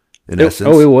year in essence.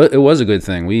 It was a good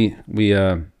thing. We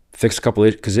fixed a couple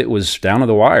of, because it was down to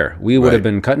the wire. We would have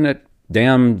been cutting it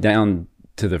down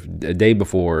to the day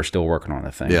before, still working on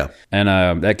the thing. Yeah.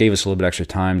 And that gave us a little bit extra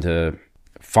time to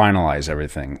finalize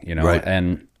everything,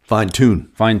 and fine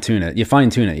tune it. You fine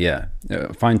tune it. Yeah.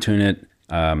 Fine tune it.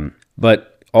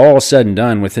 But all said and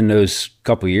done within those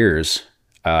couple of years,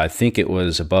 I think it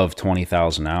was above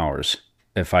 20,000 hours,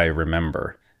 if I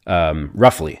remember,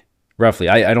 roughly.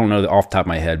 I don't know off the top of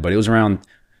my head, but it was around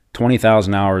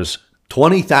 20,000 hours.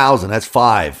 20,000. That's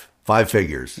five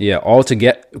figures. Yeah. All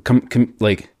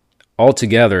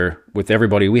together with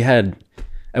everybody, we had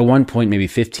at one point maybe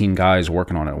 15 guys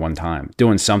working on it at one time,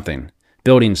 doing something,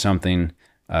 building something,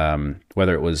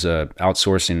 whether it was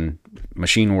outsourcing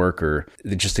machine work or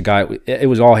just a guy. It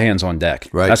was all hands on deck.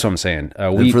 Right. That's what I'm saying.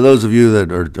 And for those of you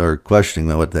that are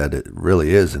questioning what that it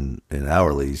really is in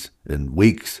hourlies, in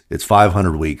weeks, it's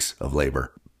 500 weeks of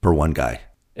labor per one guy.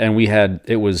 And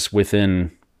it was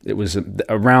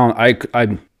around,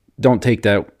 I don't take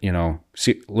that,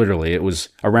 literally, it was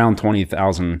around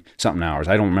 20,000 something hours.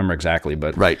 I don't remember exactly,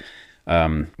 but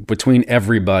between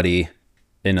everybody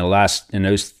in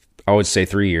those, I would say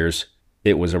 3 years,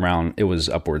 it was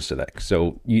upwards to that.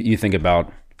 So you think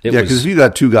about it. Yeah, because if you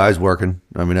got two guys working,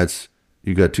 I mean,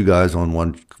 you got two guys on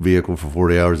one vehicle for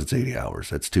 40 hours, it's 80 hours.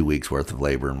 That's 2 weeks worth of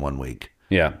labor in 1 week.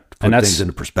 Yeah. And that's things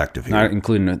into perspective here. Not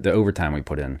including the overtime we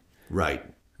put in. Right.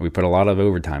 We put a lot of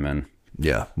overtime in.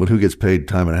 Yeah. But who gets paid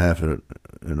time and a half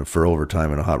for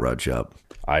overtime in a hot rod shop?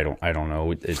 I don't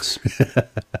know. It's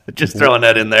just throwing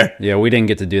that in there. Yeah, we didn't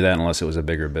get to do that unless it was a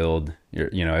bigger build.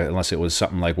 Unless it was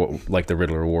something like the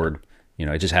Ridler Award.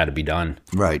 It just had to be done.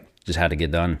 Right. Just had to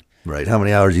get done. Right. How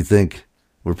many hours do you think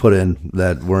were put in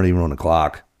that weren't even on the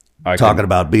clock? Talking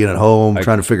about being at home,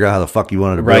 trying to figure out how the fuck you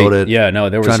wanted to build it. Yeah, no,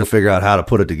 there was trying to figure out how to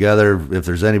put it together. If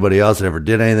there's anybody else that ever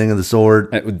did anything of the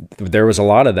sort, there was a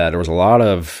lot of that. There was a lot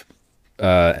of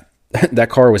that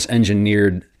car was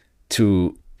engineered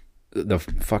to the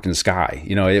fucking sky.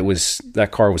 That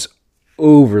car was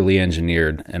overly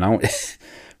engineered, and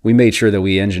we made sure that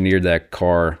we engineered that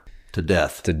car to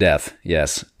death. To death,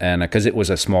 yes, and because it was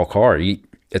a small car,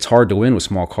 it's hard to win with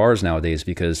small cars nowadays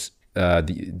because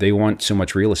they want so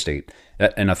much real estate,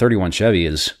 and a 31 Chevy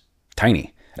is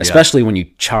tiny, especially when you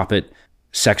chop it,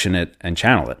 section it, and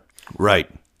channel it. Right.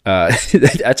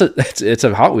 It's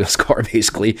a Hot Wheels car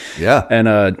basically. Yeah. And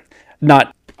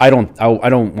I don't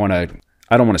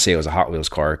want to say it was a Hot Wheels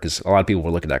car because a lot of people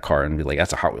will look at that car and be like,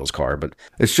 "That's a Hot Wheels car," but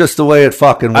it's just the way it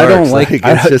fucking works.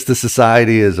 It's just the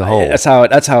society as a whole. That's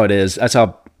how it is. That's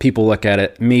how people look at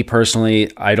it. Me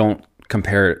personally, I don't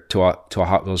compare it to a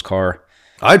Hot Wheels car.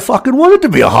 I'd fucking want it to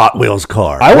be a Hot Wheels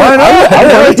car. I want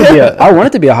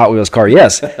it to be a Hot Wheels car.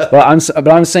 Yes, but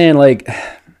I'm saying, like,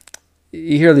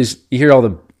 you hear all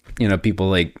the people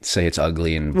like say it's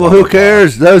ugly and well, who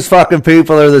cares? Those fucking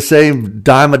people are the same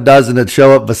dime a dozen that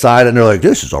show up beside it and they're like,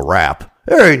 "This is a wrap.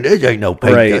 There ain't no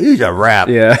paint. Right. This is a wrap.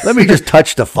 Yeah. Let me just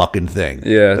touch the fucking thing.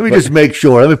 Yeah. Let me just make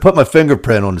sure. Let me put my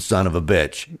fingerprint on the son of a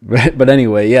bitch." But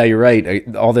anyway, yeah, you're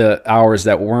right. All the hours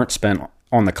that weren't spent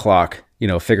on the clock,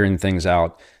 figuring things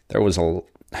out. That was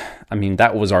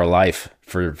our life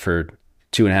for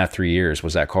 2.5, 3 years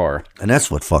was that car. And that's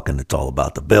what fucking it's all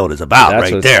about. The build is about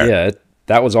there. Yeah.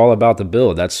 That was all about the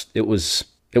build. It was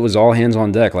all hands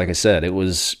on deck. Like I said, it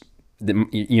was,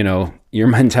 your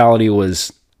mentality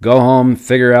was go home,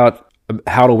 figure out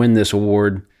how to win this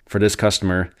award for this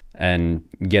customer and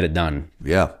get it done.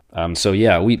 Yeah. So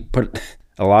yeah, we put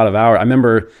a lot of hours. I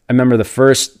remember the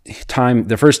first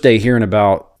day hearing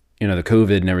about, the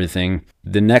COVID and everything.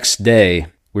 The next day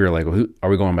we were like, well, are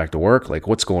we going back to work? Like,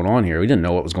 what's going on here? We didn't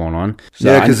know what was going on.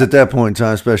 So yeah. Cause at that point in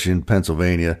time, especially in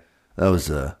Pennsylvania, that was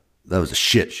a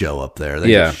shit show up there.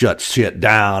 They just shut shit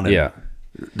down. And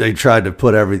they tried to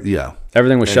put everything. Yeah.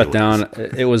 Everything was shut down.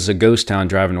 It was a ghost town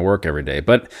driving to work every day.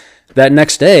 But that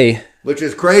next day, which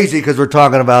is crazy because we're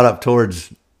talking about up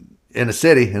towards in a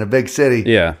city, in a big city.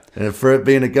 Yeah. And for it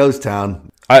being a ghost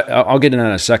town. I'll get into that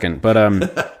in a second. But I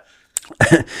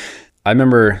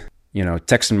remember,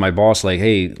 texting my boss like,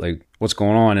 "Hey, like, what's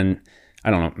going on?" And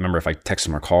I don't remember if I texted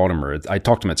him or called him or I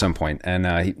talked to him at some point. And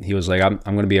he was like, I'm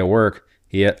going to be at work.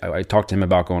 I talked to him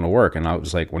about going to work, and I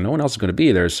was like, well, no one else is going to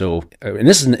be there. So, and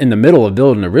this is in the middle of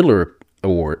building a Ridler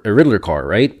Award, a Ridler car,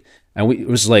 right? And it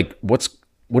was like, what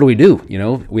do we do?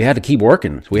 We had to keep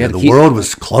working. The world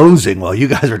was closing while you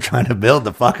guys were trying to build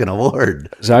the fucking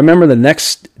award. So I remember the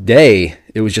next day,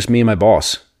 it was just me and my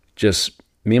boss,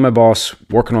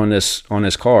 working on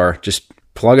this car, just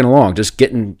plugging along, just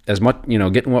getting as much,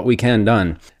 getting what we can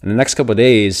done. And the next couple of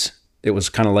days, it was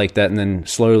kind of like that. And then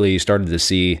slowly you started to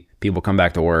see people come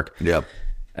back to work. Yep.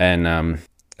 And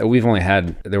there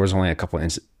was only a couple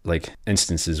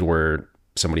instances where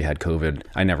somebody had COVID.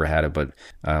 I never had it, but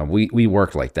we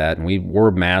worked like that, and we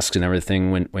wore masks and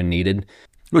everything when needed.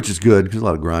 Which is good, because a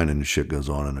lot of grinding and shit goes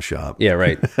on in a shop. Yeah,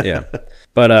 right. Yeah.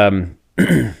 But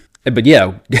but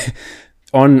yeah,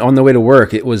 on the way to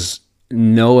work, it was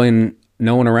no one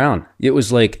around. It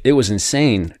was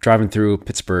insane driving through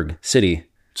Pittsburgh City.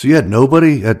 So you had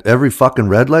nobody at every fucking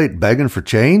red light begging for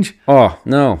change? Oh,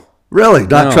 no. Really?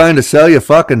 Not trying to sell you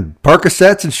fucking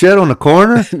Percocets and shit on the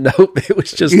corner? Nope. It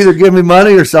was just... Either give me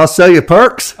money or I'll sell you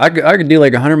perks? I could do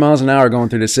like 100 miles an hour going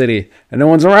through the city, and no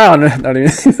one's around. I mean,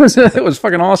 it was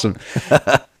fucking awesome.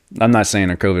 I'm not saying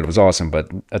that COVID was awesome,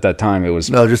 but at that time it was...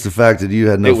 No, just the fact that you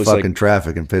had no fucking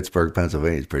traffic in Pittsburgh,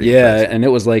 Pennsylvania is pretty impressive. And it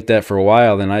was like that for a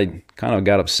while. Then I kind of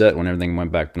got upset when everything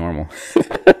went back to normal,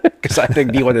 because I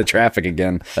think deal with the traffic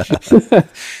again.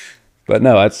 But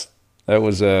no, that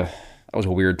was a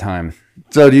weird time.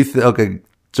 So do you okay?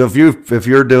 So if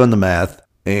you're doing the math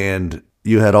and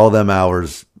you had all them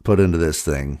hours put into this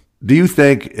thing, do you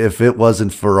think if it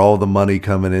wasn't for all the money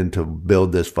coming in to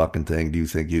build this fucking thing, do you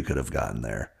think you could have gotten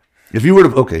there? If you were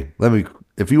to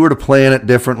if you were to plan it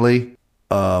differently,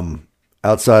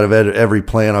 outside of every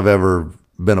plan I've ever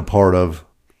been a part of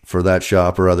for that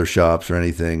shop or other shops or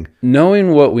anything,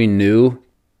 knowing what we knew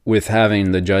with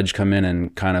having the judge come in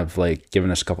and kind of like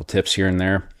giving us a couple tips here and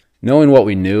there. Knowing what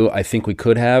we knew, I think we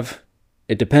could have.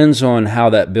 It depends on how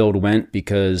that build went,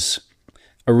 because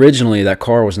originally that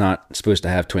car was not supposed to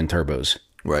have twin turbos.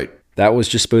 Right. That was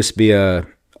just supposed to be a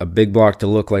big block to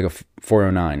look like a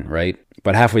 409, right?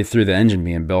 But halfway through the engine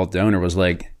being built, the owner was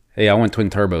like, hey, I want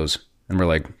twin turbos. And we're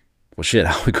like, well, shit,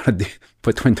 how are we going to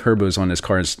put twin turbos on this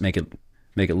car and make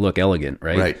it look elegant,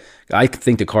 right? Right. I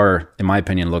think the car, in my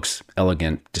opinion, looks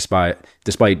elegant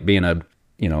despite being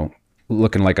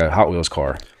looking like a Hot Wheels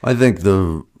car. I think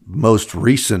the most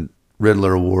recent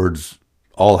Ridler Awards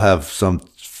all have some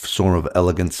sort of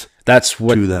elegance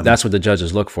to them. That's what the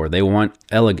judges look for. They want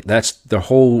elegant. That's their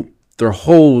whole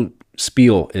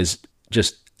spiel is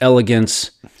just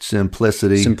elegance,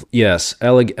 simplicity. Yes,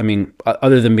 I mean,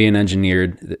 other than being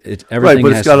engineered, everything. Right,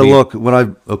 but it's got to look. Let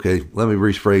me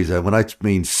rephrase that. When I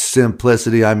mean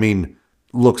simplicity, I mean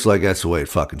looks like that's the way it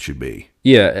fucking should be.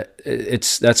 Yeah,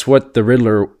 that's what the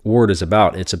Ridler Award is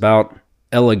about. It's about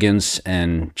elegance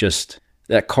and just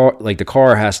that car. Like the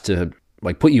car has to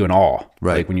like put you in awe,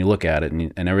 right? Like when you look at it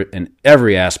and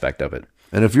every aspect of it.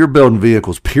 And if you're building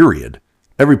vehicles, period,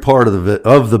 every part of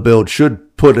the build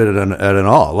should put it at an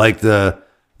awe. Like the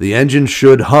engine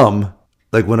should hum.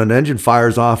 Like when an engine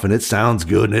fires off and it sounds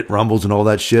good and it rumbles and all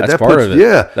that shit. That's part of it.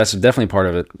 Yeah, that's definitely part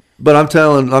of it. But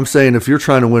I'm saying if you're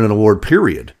trying to win an award,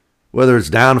 period, whether it's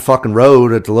down the fucking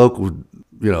road at the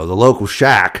local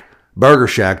shack, burger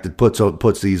shack that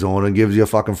puts these on and gives you a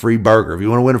fucking free burger. If you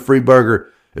want to win a free burger,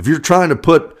 if you're trying to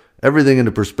put everything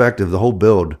into perspective, the whole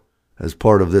build as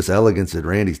part of this elegance that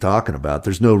Randy's talking about,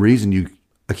 there's no reason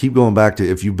I keep going back to,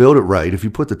 if you build it right, if you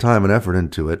put the time and effort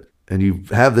into it and you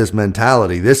have this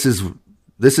mentality, this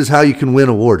is how you can win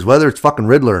awards, whether it's fucking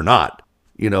Ridler or not.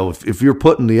 If you're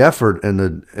putting the effort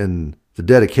and the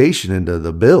dedication into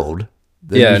the build.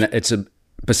 Yeah, and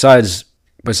besides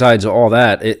all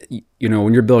that,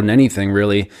 when you're building anything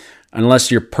really, unless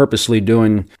you're purposely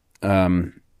doing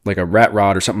like a rat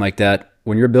rod or something like that,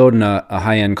 when you're building a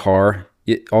high-end car,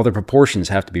 all the proportions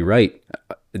have to be right.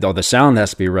 All the sound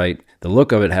has to be right. The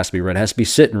look of it has to be right. It has to be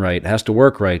sitting right. It has to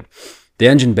work right. The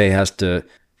engine bay has to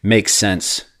make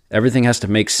sense. Everything has to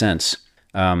make sense.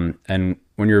 And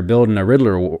when you're building a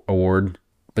Ridler Award,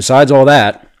 besides all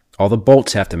that, all the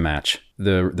bolts have to match.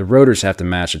 The rotors have to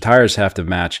match. The tires have to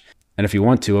match. And if you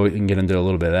want to, we can get into a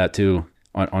little bit of that too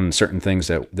on certain things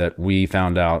that we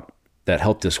found out that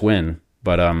helped us win.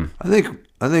 But I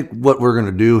think what we're going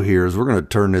to do here is we're going to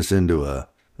turn this into a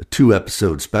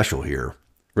 2-episode special here.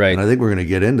 Right. And I think we're going to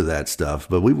get into that stuff.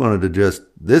 But we wanted to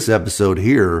this episode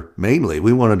here, mainly,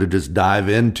 we wanted to just dive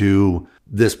into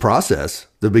this process,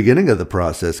 the beginning of the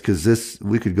process, because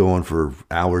we could go on for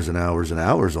hours and hours and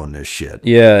hours on this shit.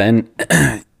 Yeah, and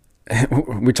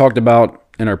we talked about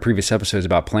in our previous episodes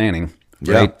about planning,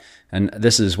 right? Yeah. And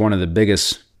this is one of the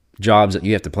biggest jobs that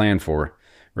you have to plan for,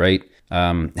 right?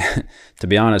 To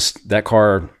be honest, that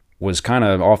car was kind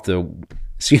of off the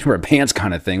seat of our pants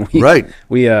kind of thing. Right.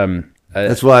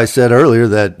 That's why I said earlier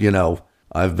that,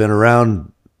 I've been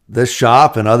around this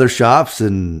shop and other shops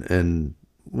and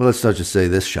well, let's not just say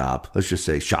this shop. Let's just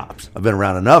say shops. I've been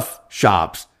around enough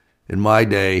shops in my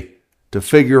day to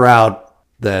figure out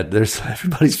that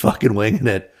everybody's fucking winging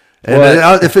it.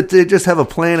 And if they just have a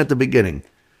plan at the beginning,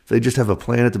 if They just have a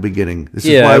plan at the beginning. This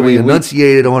is why we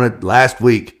enunciated on it last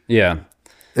week. Yeah.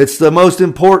 It's the most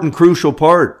important, crucial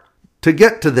part to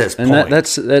get to this point. And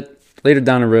that later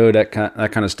down the road, that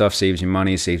kind of stuff saves you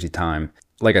money, saves you time.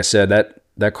 Like I said,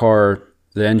 that car,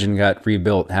 the engine got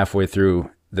rebuilt halfway through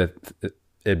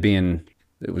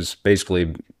it was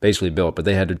basically built, but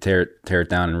they had to tear it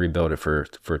down and rebuild it for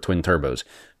twin turbos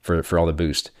for all the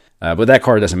boost. But that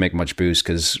car doesn't make much boost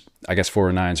because I guess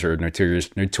 409s are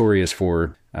notorious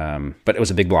for, but it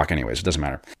was a big block anyways. It doesn't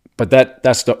matter. But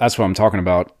that's what I'm talking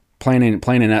about. Planning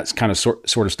that kind of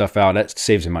sort of stuff out, that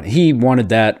saves him money. He wanted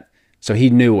that, so he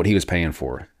knew what he was paying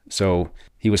for. So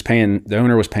the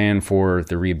owner was paying for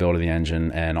the rebuild of the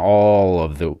engine and all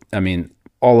of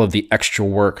the extra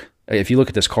work. If you look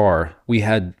at this car, we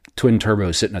had twin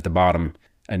turbos sitting at the bottom,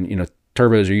 and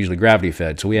turbos are usually gravity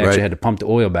fed, so we actually had to pump the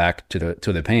oil back to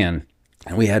the pan,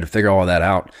 and we had to figure all that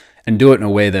out and do it in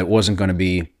a way that wasn't going to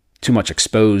be too much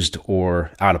exposed or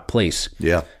out of place.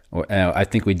 Yeah. I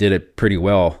think we did it pretty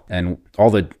well, and all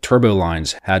the turbo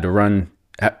lines had to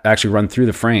actually run through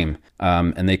the frame,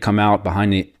 and they come out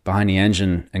behind the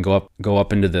engine and go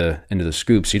up into the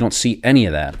scoop. So you don't see any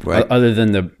of that, other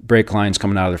than the brake lines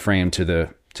coming out of the frame to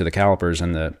the calipers,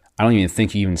 and I don't even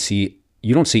think you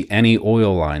don't see any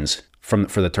oil lines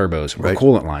for the turbos or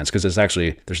coolant lines, because there's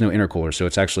no intercooler, so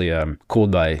it's actually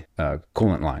cooled by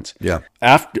coolant lines. Yeah.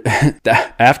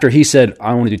 After he said,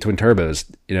 I want to do twin turbos,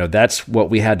 that's what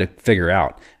we had to figure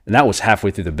out, and that was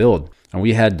halfway through the build, and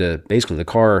we had to basically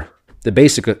the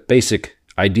basic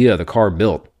idea of the car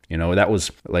built. That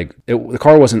was the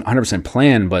car wasn't 100%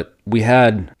 planned, but we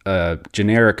had a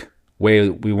generic way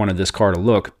we wanted this car to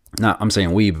look. I'm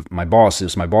saying it was my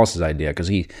boss's idea, because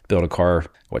he built a car,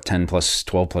 10 plus,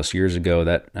 12 plus years ago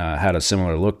that had a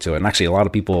similar look to it. And actually, a lot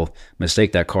of people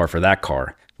mistake that car for that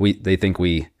car. They think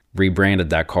we rebranded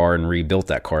that car and rebuilt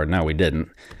that car. No, we didn't.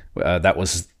 That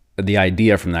was the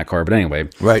idea from that car. But anyway.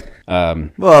 Right.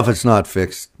 Well, if it's not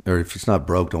fixed, or if it's not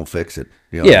broke, don't fix it.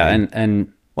 Yeah,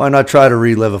 and why not try to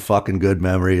relive a fucking good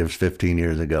memory of 15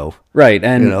 years ago? Right,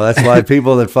 and that's why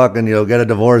people that fucking get a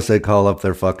divorce, they call up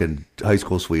their fucking high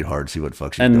school sweetheart, see what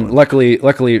fuck she's doing. And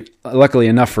luckily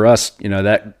enough for us,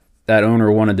 that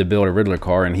owner wanted to build a Ridler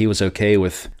car, and he was okay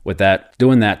with that,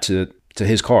 doing that to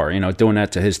his car, doing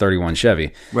that to his 31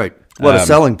 Chevy. Right. What a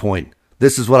selling point.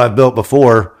 This is what I've built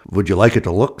before. Would you like it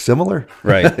to look similar?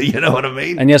 Right. You know what I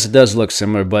mean? And yes, it does look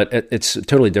similar, but it's a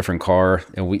totally different car,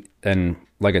 and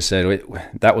like I said,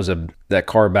 that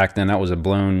car back then, that was a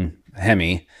blown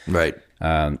Hemi. Right.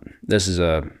 This is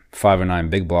a 509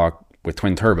 big block with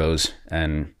twin turbos,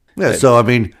 and so I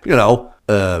mean,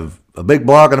 a big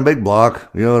block and a big block.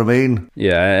 You know what I mean?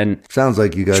 Yeah, and sounds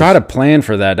like you guys try to plan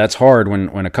for that. That's hard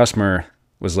when a customer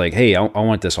was like, "Hey, I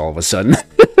want this all of a sudden."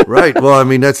 Right. Well, I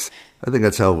mean, I think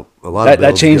that's how a lot of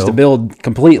that changed the build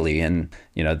completely, and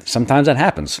sometimes that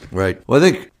happens. Right. Well, I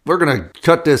think we're gonna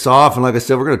cut this off, and like I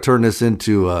said, we're gonna turn this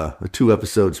into a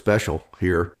 2-episode special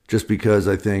here, just because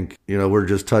I think we're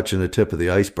just touching the tip of the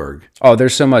iceberg. Oh,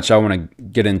 there's so much I want to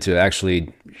get into,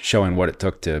 actually showing what it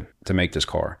took to make this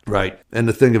car. Right. And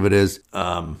the thing of it is,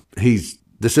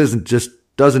 doesn't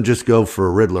just go for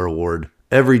a Ridler Award.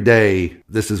 Every day,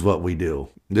 this is what we do.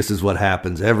 This is what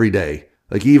happens every day.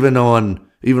 Like even on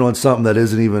something that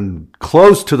isn't even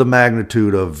close to the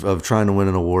magnitude of trying to win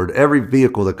an award, every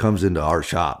vehicle that comes into our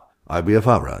shop,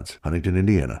 I.B.F.HotRods, Huntington,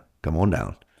 Indiana, come on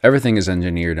down. Everything is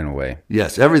engineered in a way.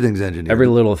 Yes, everything's engineered. Every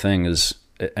little thing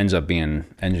ends up being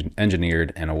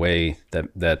engineered in a way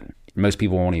that most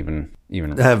people won't even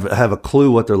have a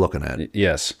clue what they're looking at.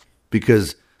 Yes.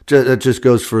 Because that just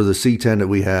goes for the C10 that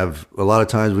we have. A lot of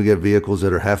times we get vehicles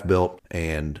that are half built,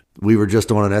 and we were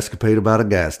just on an escapade about a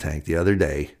gas tank the other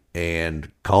day, and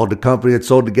called the company that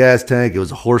sold the gas tank. It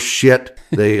was a horse shit.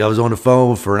 I was on the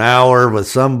phone for an hour with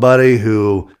somebody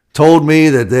who told me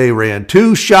that they ran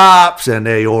 2 shops and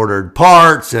they ordered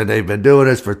parts and they've been doing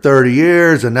this for 30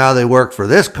 years and now they work for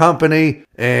this company.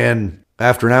 And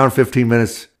after an hour and 15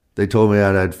 minutes, they told me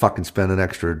I'd fucking spend an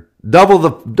extra double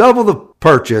the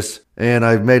purchase. And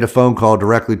I made a phone call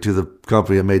directly to the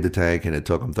company that made the tank, and it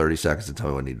took them 30 seconds to tell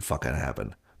me what needed to fucking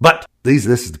happen. But this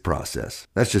is the process.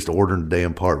 That's just ordering the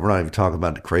damn part. We're not even talking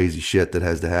about the crazy shit that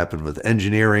has to happen with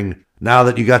engineering. Now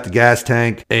that you got the gas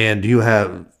tank and you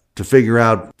have to figure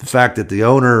out the fact that the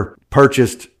owner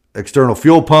purchased external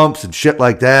fuel pumps and shit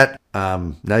like that,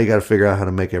 now you got to figure out how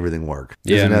to make everything work.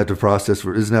 Yeah. Isn't that the process?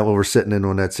 Isn't that what we're sitting in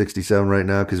on that 67 right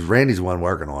now? Because Randy's the one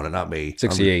working on it, not me.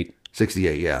 68.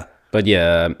 68, yeah. But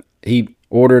yeah, he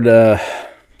ordered a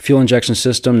fuel injection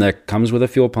system that comes with a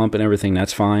fuel pump and everything.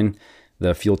 That's fine.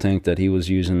 The fuel tank that he was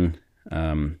using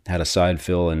had a side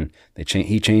fill, and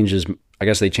he changes I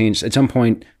guess they changed at some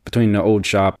point between the old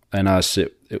shop and us.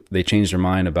 They changed their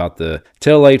mind about the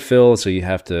taillight fill, so you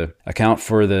have to account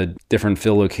for the different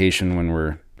fill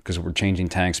location because we're changing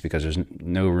tanks because there's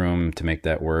no room to make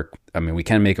that work. I mean, we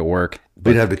can make it work.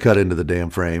 We'd have to cut into the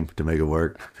damn frame to make it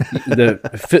work.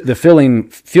 the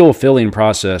fuel filling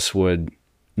process would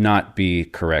not be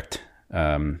correct.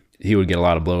 He would get a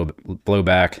lot of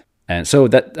blowback. And so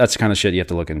that's the kind of shit you have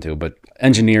to look into. But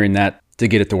engineering that to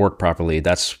get it to work properly,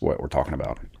 that's what we're talking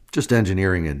about. Just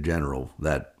engineering in general,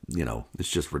 that, it's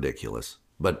just ridiculous.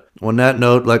 But on that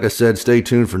note, like I said, stay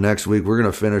tuned for next week. We're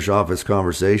going to finish off this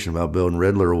conversation about building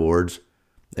Ridler Awards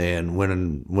and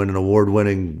winning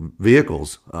award-winning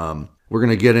vehicles. We're going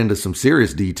to get into some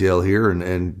serious detail here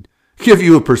and give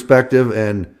you a perspective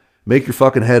and make your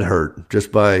fucking head hurt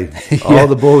just by all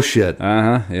the bullshit.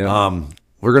 Yeah.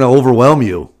 We're going to overwhelm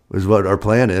you is what our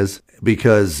plan is,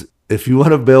 because if you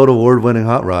want to build award-winning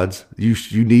hot rods,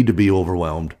 you need to be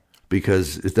overwhelmed,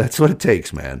 because that's what it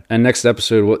takes, man. And next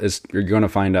episode you're going to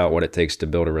find out what it takes to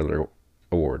build a Ridler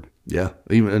Award. Yeah,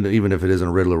 even if it isn't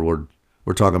a Ridler Award,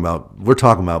 we're talking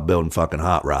about building fucking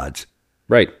hot rods.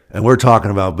 Right. And we're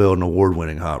talking about building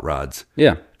award-winning hot rods.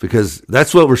 Yeah. Because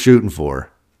that's what we're shooting for,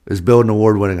 is building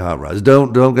award-winning hot rods.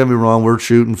 Don't get me wrong, we're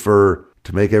shooting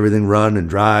to make everything run and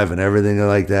drive and everything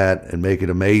like that and make it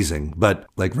amazing. But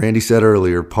like Randy said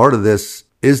earlier, part of this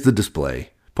is the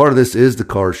display. Part of this is the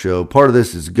car show. Part of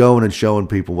this is going and showing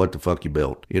people what the fuck you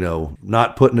built.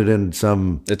 Not putting it in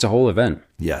some... It's a whole event.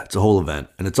 Yeah, it's a whole event.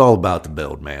 And it's all about the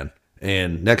build, man.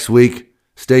 And next week,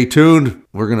 stay tuned.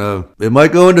 It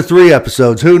might go into 3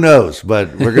 episodes. Who knows?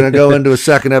 But we're going to go into a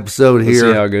second episode here.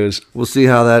 We'll see how it goes.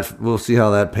 We'll see how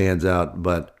that pans out.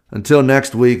 But until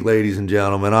next week, ladies and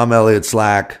gentlemen, I'm Elliot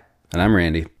Slack. And I'm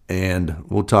Randy. And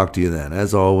we'll talk to you then.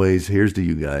 As always, here's to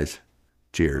you guys.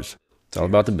 Cheers. It's all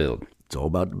about the build. It's all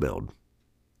about the build.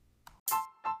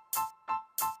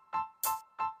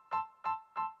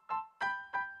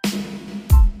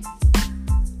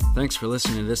 Thanks for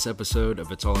listening to this episode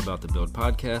of It's All About the Build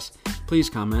podcast. Please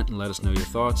comment and let us know your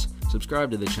thoughts.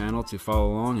 Subscribe to the channel to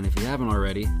follow along, and if you haven't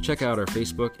already, check out our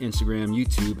Facebook, Instagram,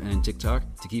 YouTube, and TikTok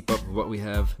to keep up with what we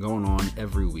have going on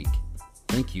every week.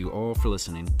 Thank you all for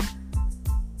listening.